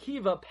students of Rabbi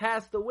Akiva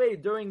passed away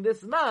during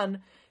this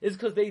man is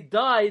because they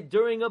died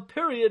during a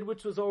period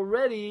which was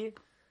already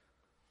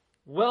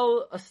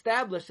well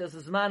established as a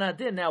Zman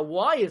Hadin. Now,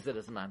 why is it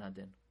a Zman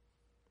Hadin?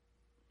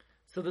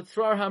 So the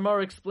Tzrar Hamar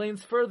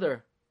explains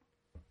further.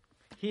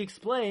 He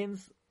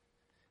explains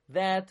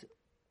that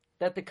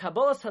the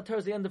Kabbalah Satar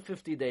is the end of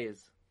 50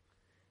 days.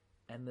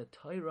 And the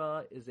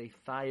Torah is a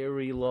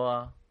fiery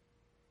law.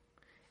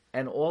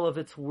 And all of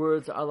its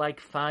words are like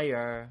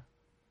fire.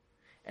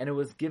 And it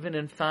was given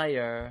in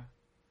fire.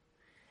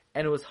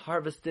 And it was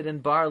harvested in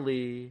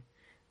barley,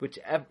 which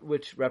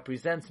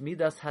represents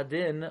Midas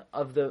Hadin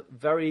of the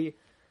very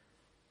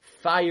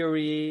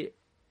fiery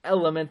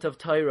element of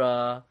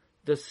Torah,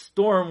 the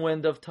storm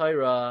wind of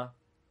Torah.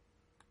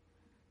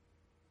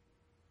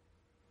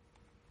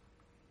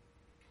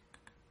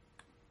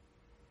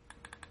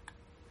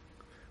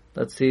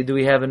 Let's see, do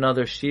we have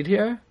another sheet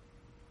here?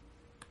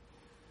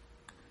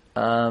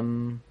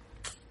 Only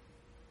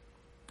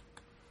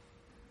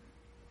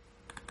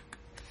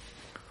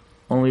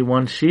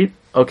one sheet?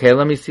 Okay,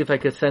 let me see if I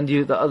can send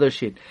you the other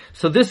sheet.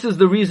 So this is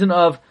the reason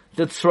of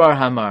the Tzrar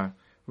Hamar.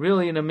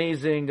 Really an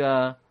amazing,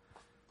 a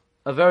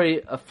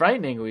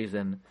frightening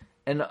reason.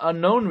 An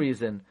unknown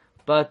reason,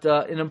 but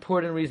an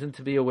important reason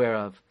to be aware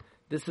of.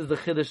 This is the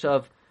Chiddush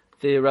of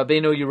the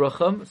Rabbeinu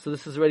Yerucham. So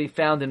this is already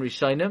found in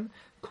Rishonim,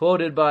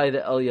 quoted by the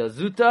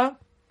Elyazuta,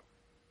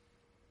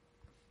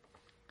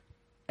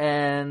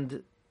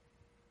 and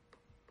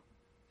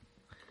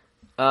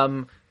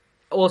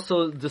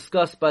also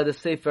discussed by the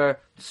Sefer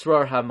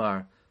Tzrar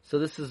Hamar. So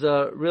this is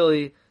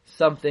really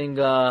something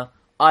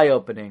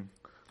eye-opening.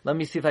 Let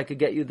me see if I could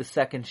get you the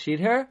second sheet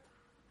here.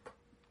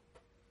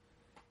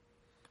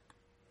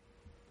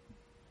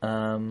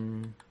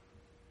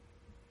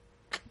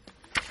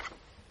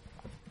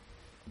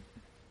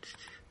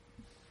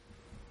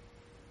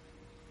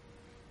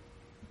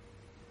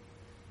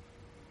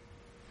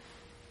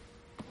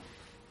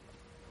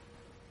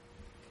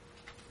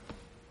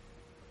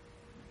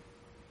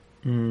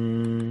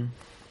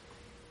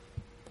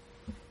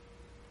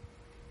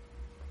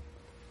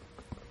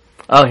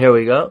 Oh, here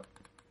we go.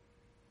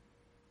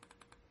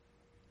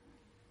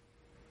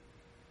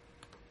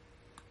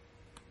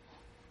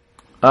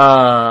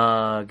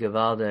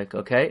 Gewaldic.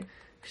 Okay.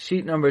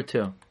 Sheet number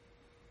 2.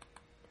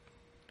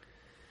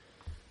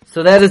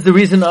 So that is the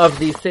reason of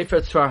the Sefer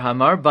Tzrar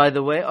Hamar, by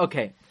the way.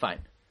 Okay, fine.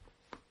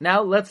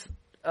 Now let's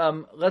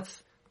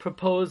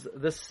propose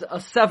a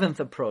seventh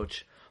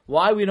approach.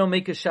 Why we don't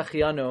make a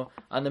Shehechiyanu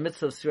on the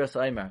mitzvah of Sefirat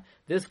HaOmer.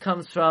 This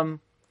comes from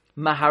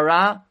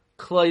Mahara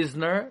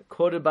Kloizner,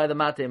 quoted by the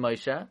Matei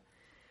Moshe.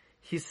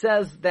 he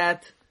says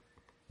that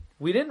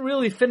we didn't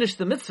really finish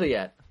the mitzvah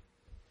yet.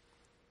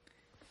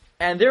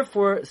 And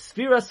therefore,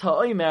 Sefirat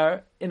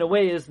HaOmer, in a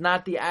way, is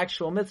not the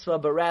actual mitzvah,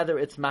 but rather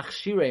it's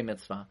machshirei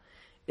mitzvah.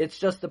 It's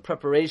just the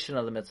preparation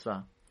of the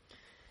mitzvah.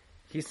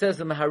 He says,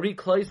 "Mahari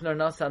kloizner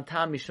nasan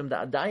tam mishum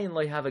da adayin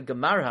lo have a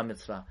gemar ha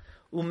mitzvah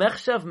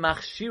umechshav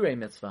machshirei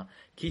mitzvah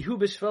ki hu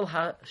b'shvel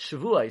ha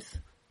shavuos."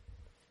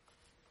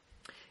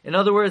 In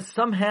other words,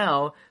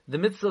 somehow the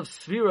mitzvah of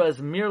Sefira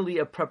is merely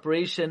a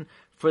preparation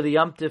for the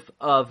Yom Tif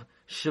of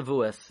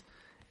Shavuos.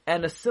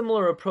 And a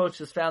similar approach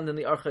is found in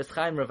the Archos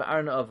Chaim Rav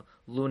Arna of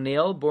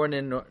Lunel, born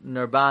in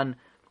Narbonne,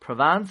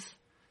 Provence.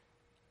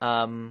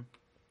 In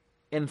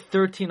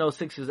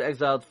 1306, he was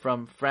exiled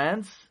from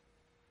France.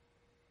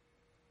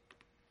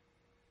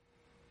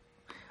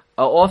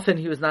 Often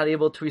he was not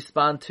able to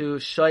respond to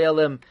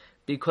Shoyalim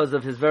because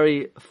of his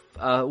very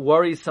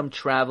worrisome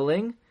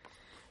traveling.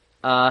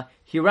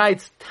 He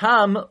writes,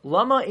 Tam,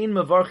 lama in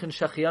mevarchin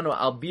Shehechiyanu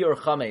al biur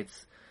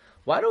chametz.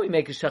 Why don't we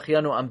make a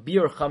Shehechiyanu on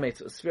biur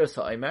chametz Sefirat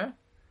HaOmer?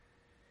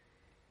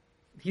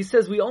 He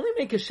says we only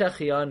make a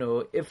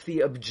Shehechiyanu if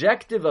the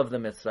objective of the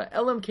mitzvah,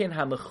 elam kein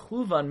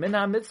ha-mechuvan min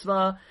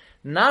ha-mitzvah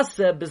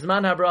nase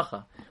bizman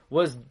ha-bracha,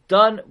 was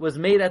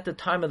made at the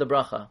time of the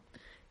bracha.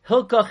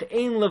 Hilkach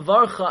ein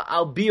levarcha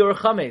al biur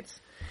chametz.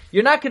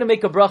 You're not going to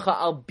make a bracha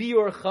al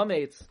biur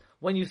chametz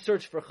when you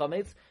search for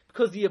chametz,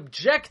 because the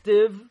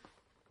objective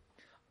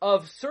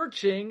of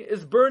searching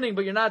is burning,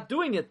 but you're not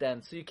doing it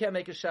then, so you can't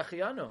make a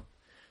Shehechiyanu.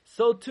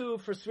 So too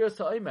for Sefirat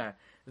HaOmer.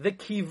 The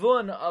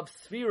kivun of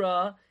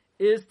Sefira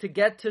is to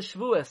get to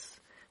Shavuos.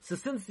 So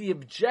since the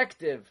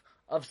objective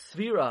of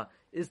Sefira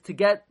is to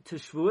get to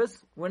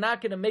Shavuos, we're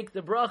not going to make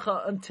the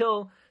bracha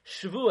until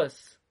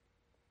Shavuos.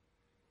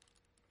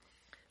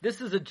 This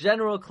is a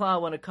general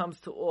klal when it comes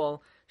to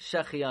all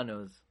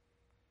Shechiyanus.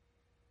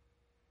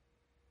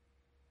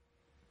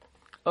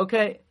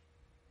 Okay.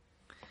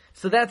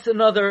 So that's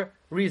another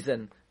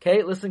reason.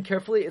 Okay, listen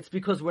carefully. It's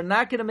because we're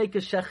not going to make a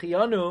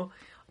Shehechiyanu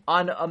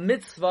on a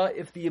mitzvah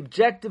if the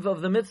objective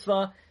of the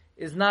mitzvah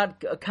is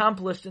not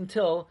accomplished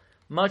until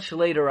much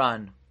later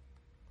on.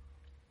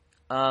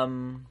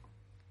 The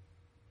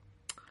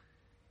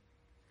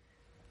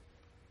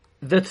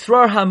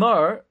Tzrar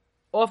Hamar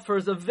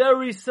offers a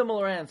very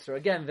similar answer.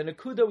 Again, the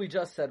Nakuda we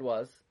just said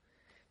was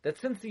that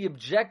since the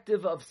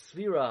objective of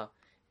Sefira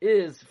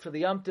is for the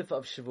Yom Tif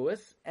of Shavuos,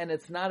 and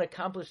it's not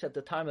accomplished at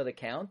the time of the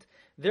count,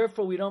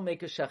 therefore we don't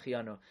make a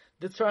Shehechiyanu.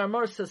 The Tzar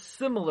Hamar says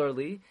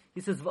similarly,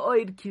 he says,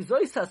 V'oid ki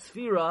zois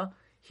ha-Sefira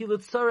hi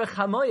l'tzarech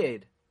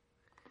hamoyed.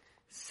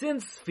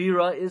 Since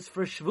Sefira is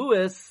for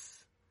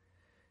Shavuos,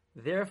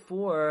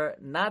 therefore,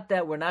 not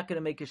that we're not going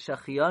to make a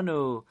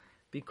Shehechiyanu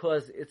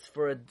because it's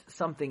for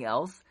something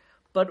else,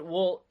 but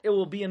it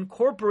will be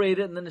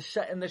incorporated in the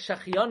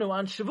Shehechiyanu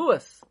on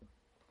Shavuos.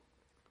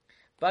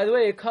 By the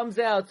way, it comes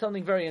out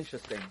something very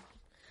interesting.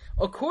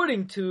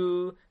 According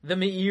to the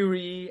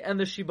Meiri and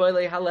the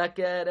Shibolei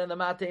Haleket and the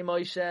Matei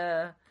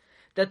Moshe,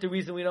 that the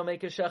reason we don't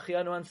make a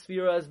Shehechiyanu on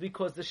Sefira is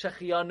because the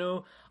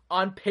Shehechiyanu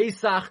on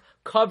Pesach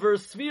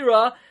covers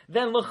Sefira,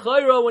 then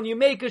l'chayra, when you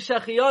make a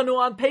Shehechiyanu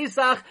on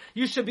Pesach,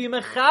 you should be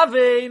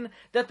mechavein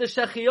that the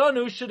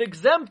Shehechiyanu should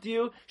exempt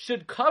you,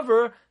 should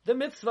cover the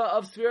mitzvah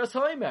of Sefirat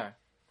HaOmer.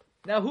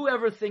 Now,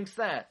 whoever thinks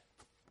that?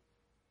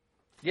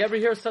 You ever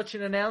hear such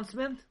an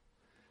announcement?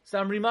 So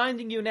I'm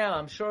reminding you now,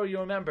 I'm sure you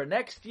remember,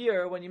 next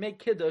year when you make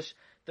Kiddush,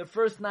 the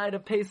first night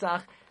of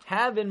Pesach,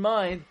 have in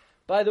mind,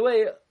 by the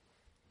way,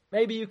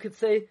 maybe you could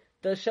say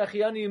the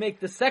Shehechiyanu you make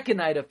the second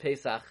night of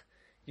Pesach,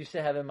 you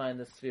should have in mind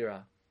the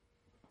Sefira.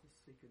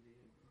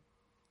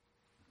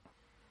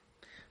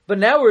 But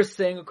now we're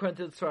saying, according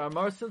to the Tzar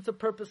Hamar, since the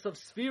purpose of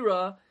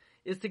Sefira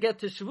is to get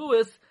to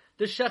Shavuos,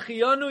 the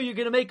Shehechiyanu you're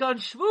going to make on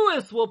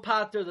Shavuos will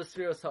pater the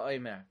Sefirat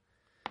HaOmer.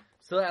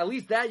 So at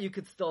least that you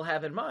could still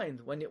have in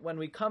mind. When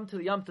we come to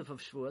the Yom Tif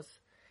of Shavuos,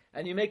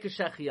 and you make a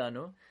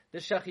Shehechiyanu, the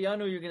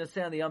Shehechiyanu you're going to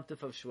say on the Yom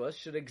Tif of Shavuos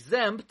should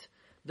exempt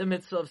the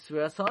mitzvah of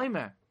Sefirat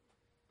HaOmer.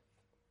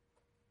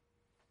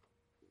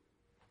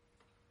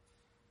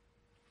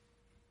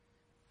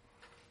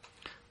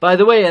 By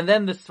the way, and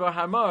then the Tzar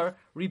Hamar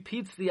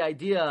repeats the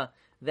idea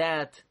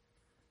that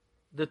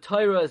the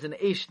Torah is an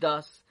Eish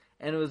Das,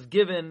 and it was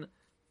given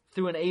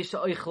through an Eish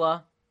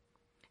Oichla,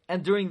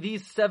 and during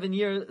these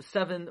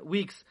 7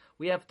 weeks,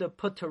 we have to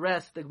put to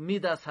rest the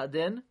Midas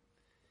Hadin.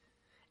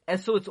 And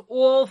so it's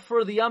all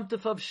for the Yom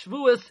Tif of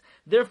Shavuos,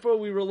 therefore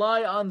we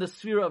rely on the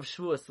Sefira of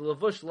Shavuos. The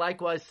Levush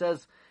likewise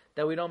says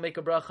that we don't make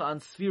a bracha on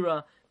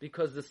Sefira,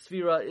 because the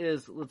Sefira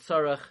is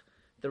L'tzarech,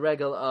 the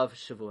regel of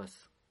Shavuos.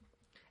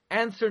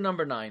 Answer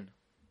number 9.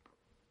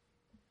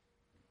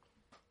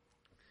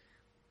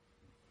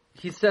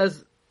 He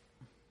says,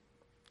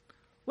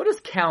 what does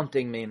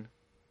counting mean?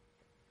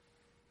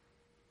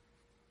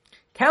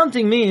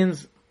 Counting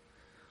means,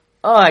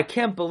 I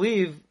can't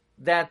believe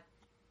that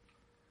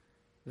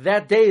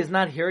day is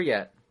not here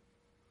yet.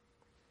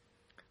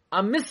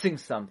 I'm missing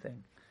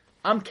something.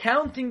 I'm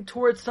counting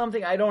towards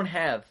something I don't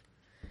have.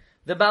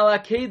 The Bal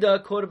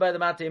Akeda, quoted by the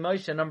Matei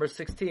Moshe, number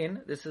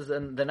 16, this is the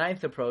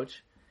 9th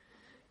approach.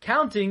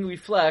 Counting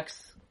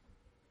reflects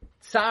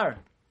tsar,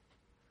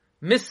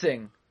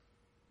 missing,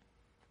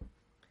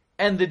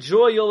 and the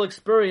joy you'll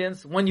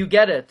experience when you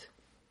get it.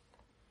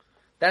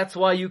 That's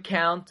why you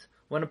count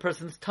when a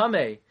person's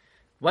tameh.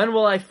 When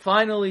will I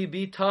finally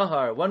be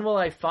tahar? When will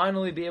I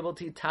finally be able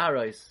to eat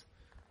taharos?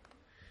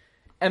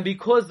 And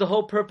because the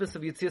whole purpose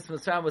of Yetzias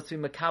Mitzrayim was to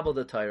be makabel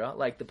the Torah,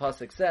 like the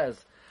pasuk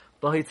says,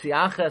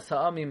 "B'hitziaches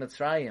ha'ami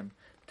Mitzrayim,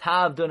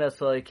 ta'avdun es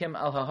Elokim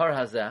al hahar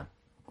hazeh."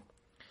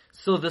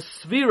 So the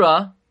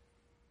Sefira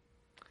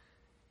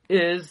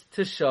is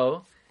to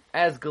show,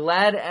 as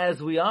glad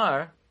as we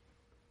are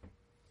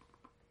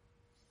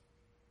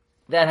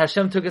that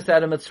Hashem took us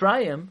out of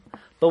Mitzrayim,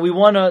 but we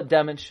want to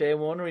demonstrate,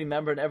 we want to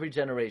remember in every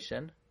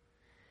generation,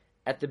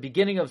 at the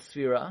beginning of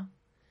Sefira,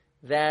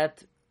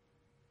 that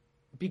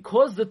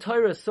because the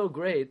Torah is so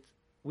great,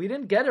 we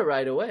didn't get it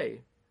right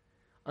away.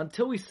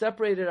 Until we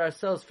separated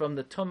ourselves from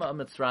the Tumah of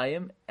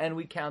Mitzrayim, and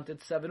we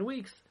counted 7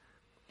 weeks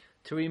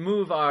to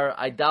remove our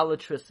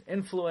idolatrous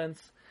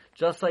influence,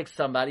 just like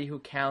somebody who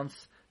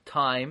counts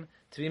time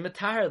to be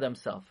matahar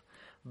themselves.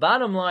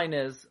 Bottom line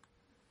is,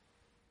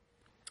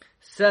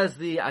 says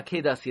the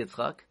Akedas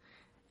Yitzchak,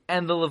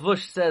 and the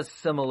Levush says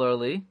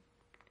similarly,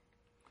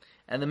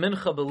 and the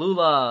Mincha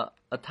Belula,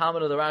 a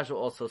Talmud of the Rashba,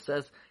 also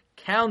says,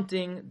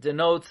 counting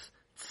denotes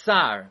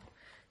tsar.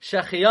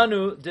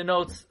 Shehechiyanu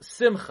denotes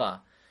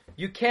simcha.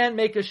 You can't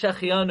make a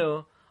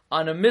Shehechiyanu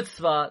on a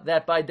mitzvah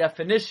that by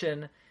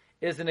definition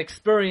is an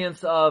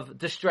experience of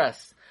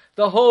distress.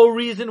 The whole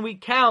reason we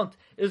count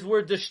is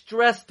we're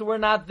distressed, we're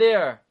not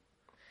there.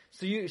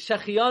 So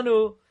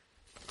Shehechiyanu,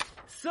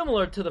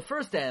 similar to the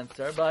first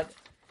answer, but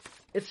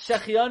it's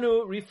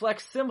Shehechiyanu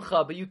reflects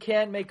simcha, but you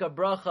can't make a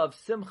bracha of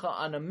simcha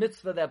on a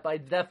mitzvah that by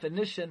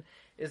definition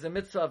is a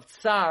mitzvah of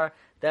tsar,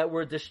 that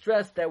we're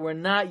distressed, that we're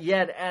not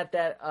yet at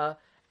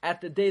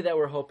the day that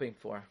we're hoping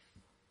for.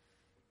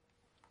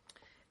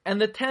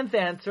 And the 10th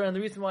answer, and the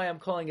reason why I'm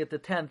calling it the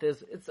 10th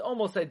is it's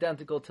almost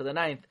identical to the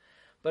 9th,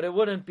 but it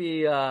wouldn't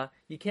be,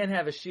 you can't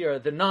have a shir,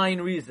 the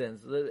 9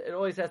 reasons. It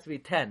always has to be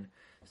 10.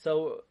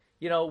 So,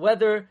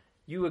 whether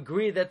you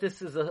agree that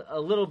this is a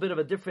little bit of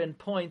a different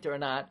point or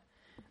not,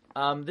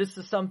 this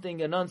is something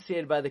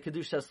enunciated by the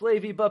Kedushas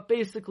Levi, but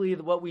basically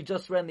what we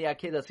just read in the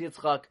Akedas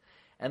Yitzchak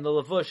and the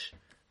Levush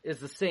is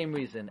the same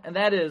reason. And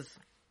that is,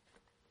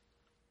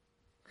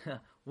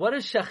 what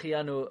is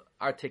Shehechiyanu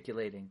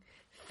articulating?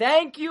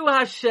 Thank you,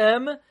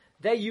 Hashem,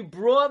 that you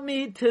brought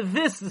me to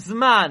this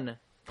Zman.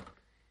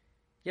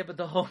 Yeah, but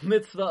the whole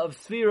mitzvah of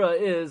Sefira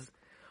is,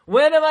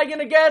 when am I going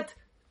to get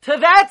to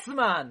that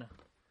Zman?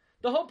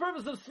 The whole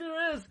purpose of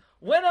Sefira is,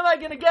 when am I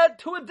going to get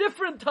to a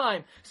different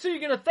time? So you're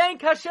going to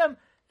thank Hashem.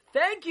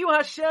 Thank you,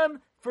 Hashem,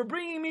 for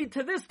bringing me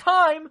to this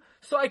time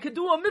so I could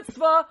do a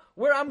mitzvah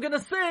where I'm going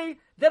to say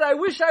that I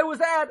wish I was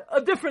at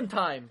a different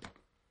time.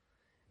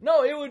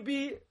 No, it would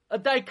be a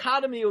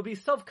dichotomy. It would be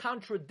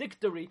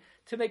self-contradictory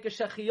to make a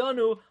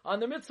Shehechiyanu on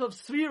the mitzvah of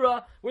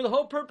Sefira where the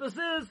whole purpose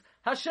is,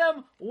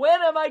 Hashem,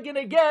 when am I going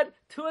to get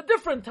to a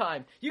different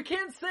time? You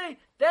can't say,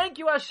 thank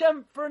you,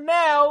 Hashem, for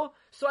now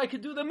so I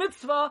could do the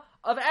mitzvah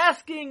of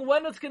asking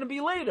when it's going to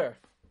be later.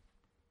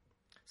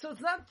 So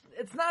it's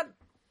not.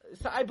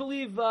 So I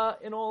believe,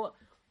 in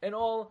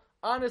all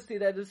honesty,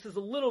 that this is a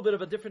little bit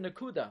of a different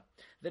nakuda.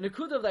 The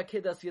nakuda of that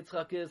Kedas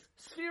Yitzchak is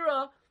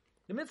Sefira.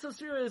 The mitzvah of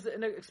Sefira is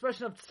an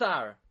expression of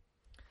tsar.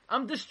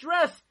 I'm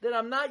distressed that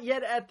I'm not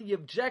yet at the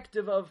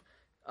objective of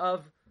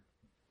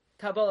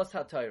Kabbalas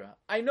HaTorah.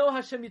 I know,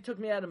 Hashem, you took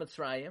me out of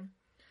Mitzrayim,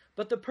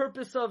 but the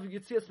purpose of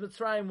Yetzias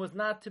Mitzrayim was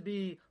not to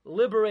be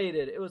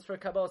liberated. It was for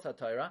Kabbalas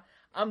HaTorah.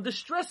 I'm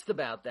distressed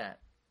about that.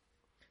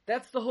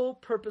 That's the whole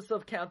purpose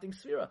of counting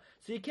Sefira.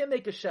 So you can't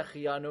make a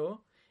Shehechiyanu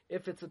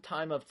if it's a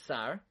time of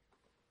tsar.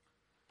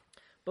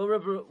 But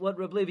what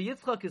Reb Levi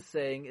Yitzchak is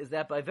saying is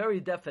that by very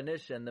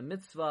definition, the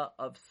mitzvah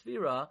of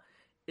Sefira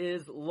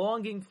is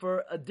longing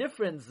for a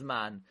different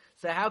Zman.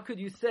 So how could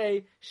you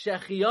say,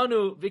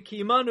 Shehechiyanu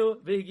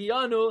v'kimanu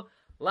v'higiyanu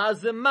la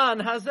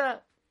zeman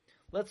hazeh?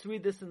 Let's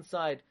read this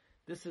inside.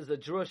 This is a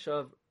drush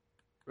of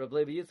Reb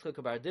Levi Yitzchak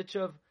of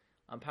Barditchev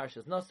on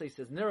Parshas Nasa. He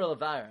says, Nira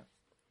levar.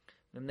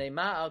 Why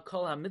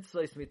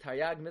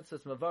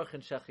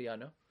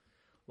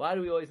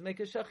do we always make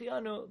a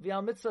Shehechiyanu?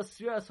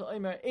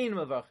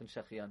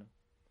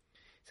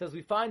 It says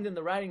we find in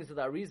the writings of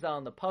the Arizal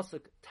and the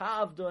pasuk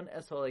Ta'avdun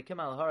es Elokim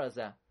al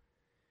harazeh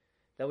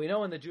that we know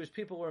when the Jewish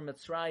people were in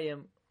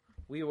Mitzrayim,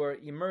 we were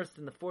immersed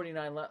in the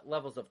 49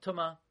 levels of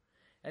Tumah,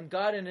 and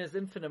God in His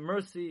infinite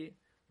mercy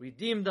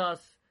redeemed us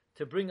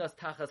to bring us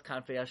Tachas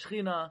Kanfei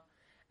Hashchina,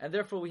 and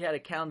therefore we had to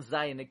count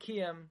Zayin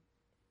Nekiyim.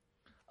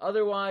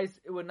 Otherwise,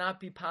 it would not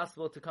be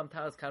possible to come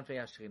Tachas Kanfei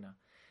Hashchina.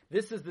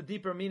 This is the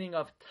deeper meaning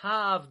of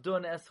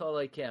Ta'avdun es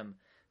Elokim.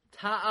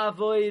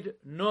 Ta'avoid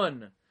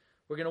nun.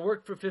 We're going to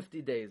work for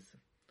 50 days.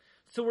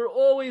 So we're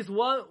always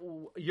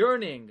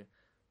yearning.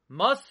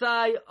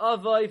 Masai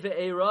avai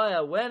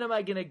ve'eraya. When am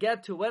I going to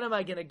get to? When am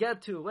I going to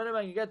get to? When am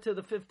I going to get to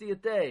the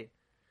 50th day?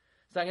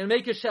 So I'm going to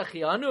make a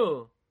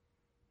Shehechiyanu.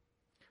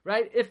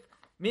 Right?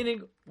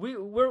 Meaning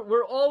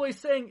we're always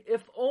saying,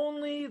 if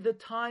only the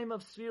time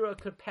of Sefira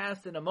could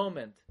pass in a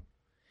moment.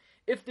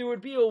 If there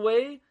would be a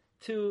way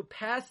to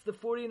pass the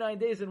 49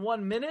 days in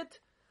 1 minute,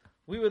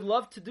 we would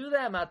love to do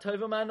that. Ma'tov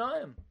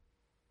ma'anoim.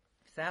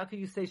 So how can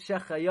you say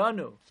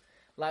Shehechiyanu?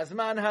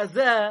 Lazman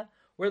hazeh,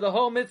 where the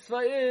whole mitzvah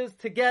is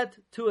to get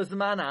to a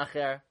zman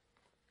acher.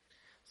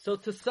 So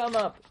to sum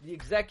up the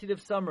executive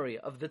summary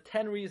of the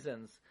 10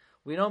 reasons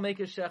we don't make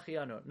a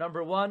Shehechiyanu.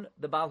 Number 1,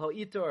 the Baal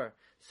HaItor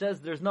says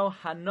there's no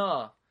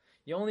hana.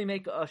 You only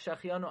make a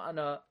Shehechiyanu on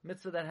a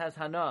mitzvah that has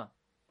hana.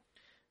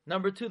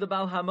 Number 2, the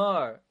Baal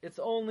HaOmer. It's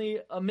only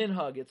a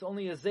minhag. It's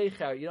only a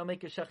zeicher. You don't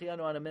make a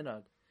Shehechiyanu on a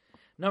minhag.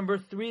 Number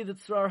 3, the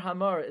Tzrar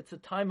Hamar. It's a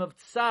time of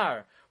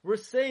tsar. We're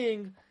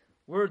saying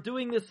we're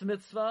doing this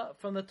mitzvah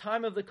from the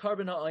time of the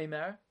Karban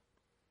HaOmer,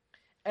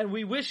 and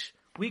we wish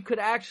we could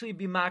actually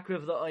be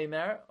makriv the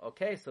Omer.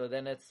 Okay, so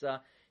then it's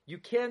you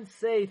can't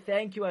say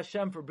thank you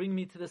Hashem for bringing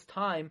me to this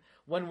time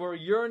when we're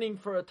yearning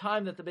for a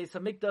time that the Beis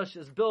Hamikdash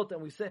is built,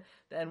 and we say,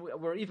 and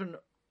we're even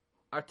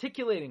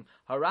articulating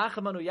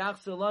Harachamanu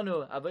Yachzir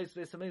Lanu Avos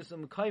Beis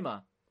Hamikdash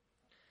Kaima.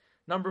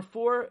 Number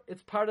 4,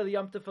 it's part of the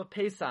Yom Tov of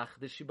Pesach.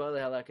 The Shibbolei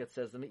Halakha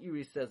says, the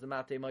Meiri says, the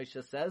Matei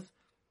Moshe says.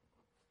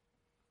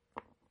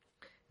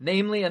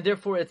 Namely, and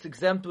therefore it's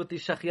exempt with the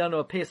Shehechiyanu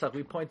of Pesach.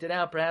 We pointed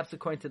out, perhaps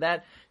according to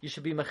that, you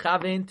should be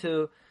mechavein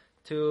to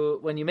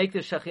when you make the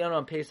Shehechiyanu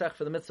on Pesach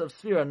for the mitzvah of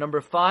Sefirat. Number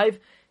 5,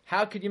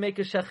 how could you make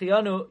a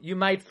Shehechiyanu? You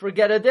might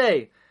forget a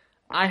day.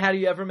 How do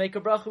you ever make a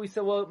bracha? We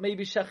said, well,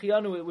 maybe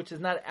Shehechiyanu, which is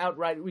not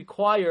outright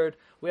required,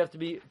 we have to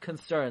be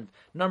concerned.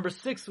 Number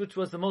 6, which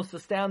was the most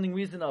astounding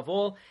reason of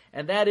all,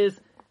 and that is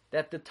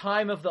that the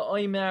time of the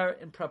Omer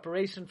in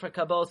preparation for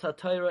Kabbalas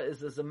HaTorah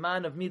is a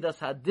zaman of Midas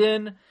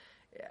Hadin,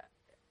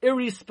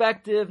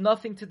 irrespective,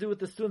 nothing to do with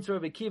the students of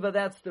Rabbi Kiva.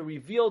 That's the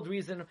revealed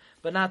reason,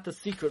 but not the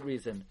secret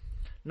reason.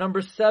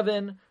 Number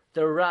 7,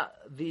 the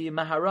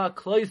Mahara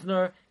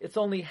Kloisner, it's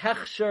only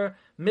Hechsher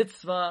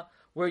mitzvah,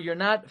 where you're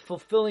not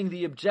fulfilling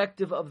the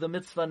objective of the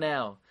mitzvah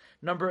now.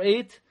 Number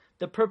 8,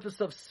 the purpose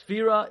of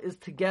Sefira is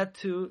to get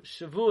to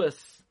Shavuos,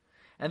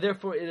 and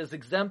therefore it is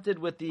exempted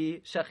with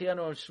the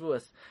Shehechiyanu and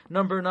Shavuos.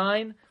 Number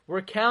 9,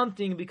 we're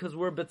counting because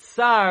we're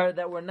B'tsar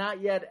that we're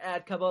not yet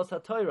at Kabbalas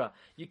HaTorah.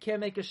 You can't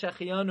make a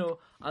Shehechiyanu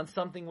on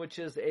something which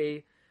is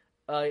a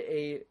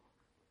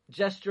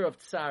gesture of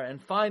Tsar.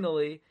 And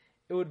finally,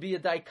 it would be a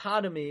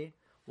dichotomy.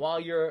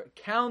 While you're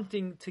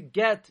counting to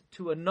get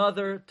to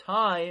another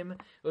time,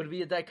 it would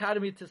be a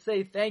dichotomy to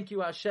say, thank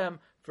you Hashem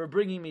for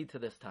bringing me to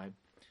this time.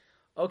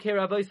 Okay,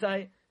 Rabbi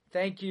Isai,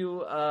 thank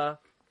you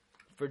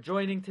for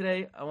joining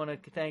today. I want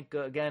to thank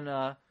again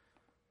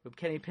Reb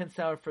Kenny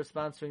Pinsauer for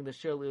sponsoring the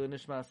Shir L'ilui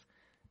Nishmas,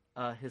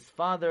 his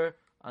father,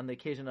 on the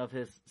occasion of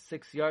his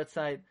 6th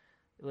yahrzeit,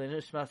 L'ilui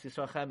Nishmas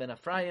Yisrael Chaim ben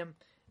Ephraim.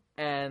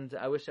 And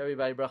I wish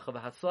everybody bracha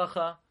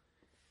v'hatzlacha.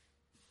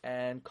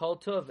 And kol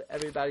tov,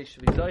 everybody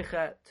should be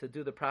zoicha to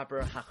do the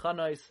proper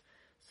hachanos,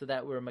 so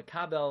that we're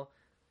makabel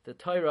the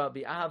Torah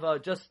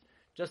bi'ahava.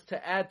 Just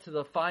to add to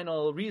the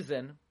final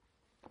reason,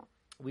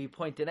 we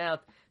pointed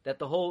out that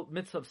the whole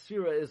mitzvah of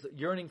Sefira is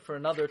yearning for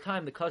another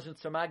time. The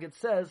Kazhin Tzarmagid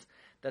says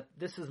that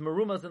this is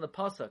merumas in the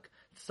pasuk.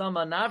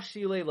 Sama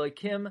nafshi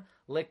le'lokim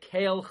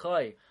lekeil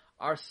chai.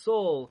 Our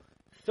soul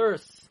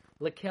thirsts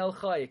lekeil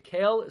chai.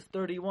 Keil is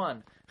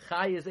 31.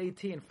 Chai is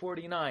 18,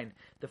 49.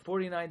 The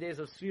 49 days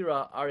of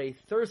Sefira are a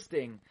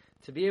thirsting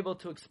to be able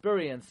to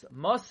experience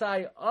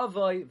Masai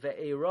Avoy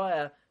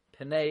Ve'eroya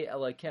Pnei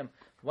Elokim,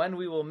 when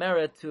we will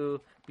merit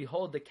to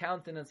behold the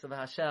countenance of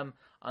Hashem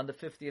on the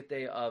 50th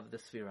day of the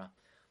Sefira.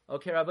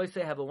 Okay, Rabbi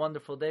say, have a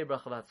wonderful day.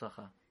 Bracha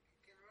v'atzlacha.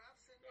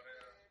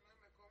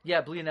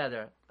 Yeah, Bli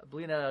Neder.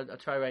 I'll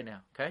try right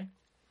now. Okay?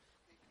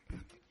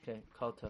 Okay, call to.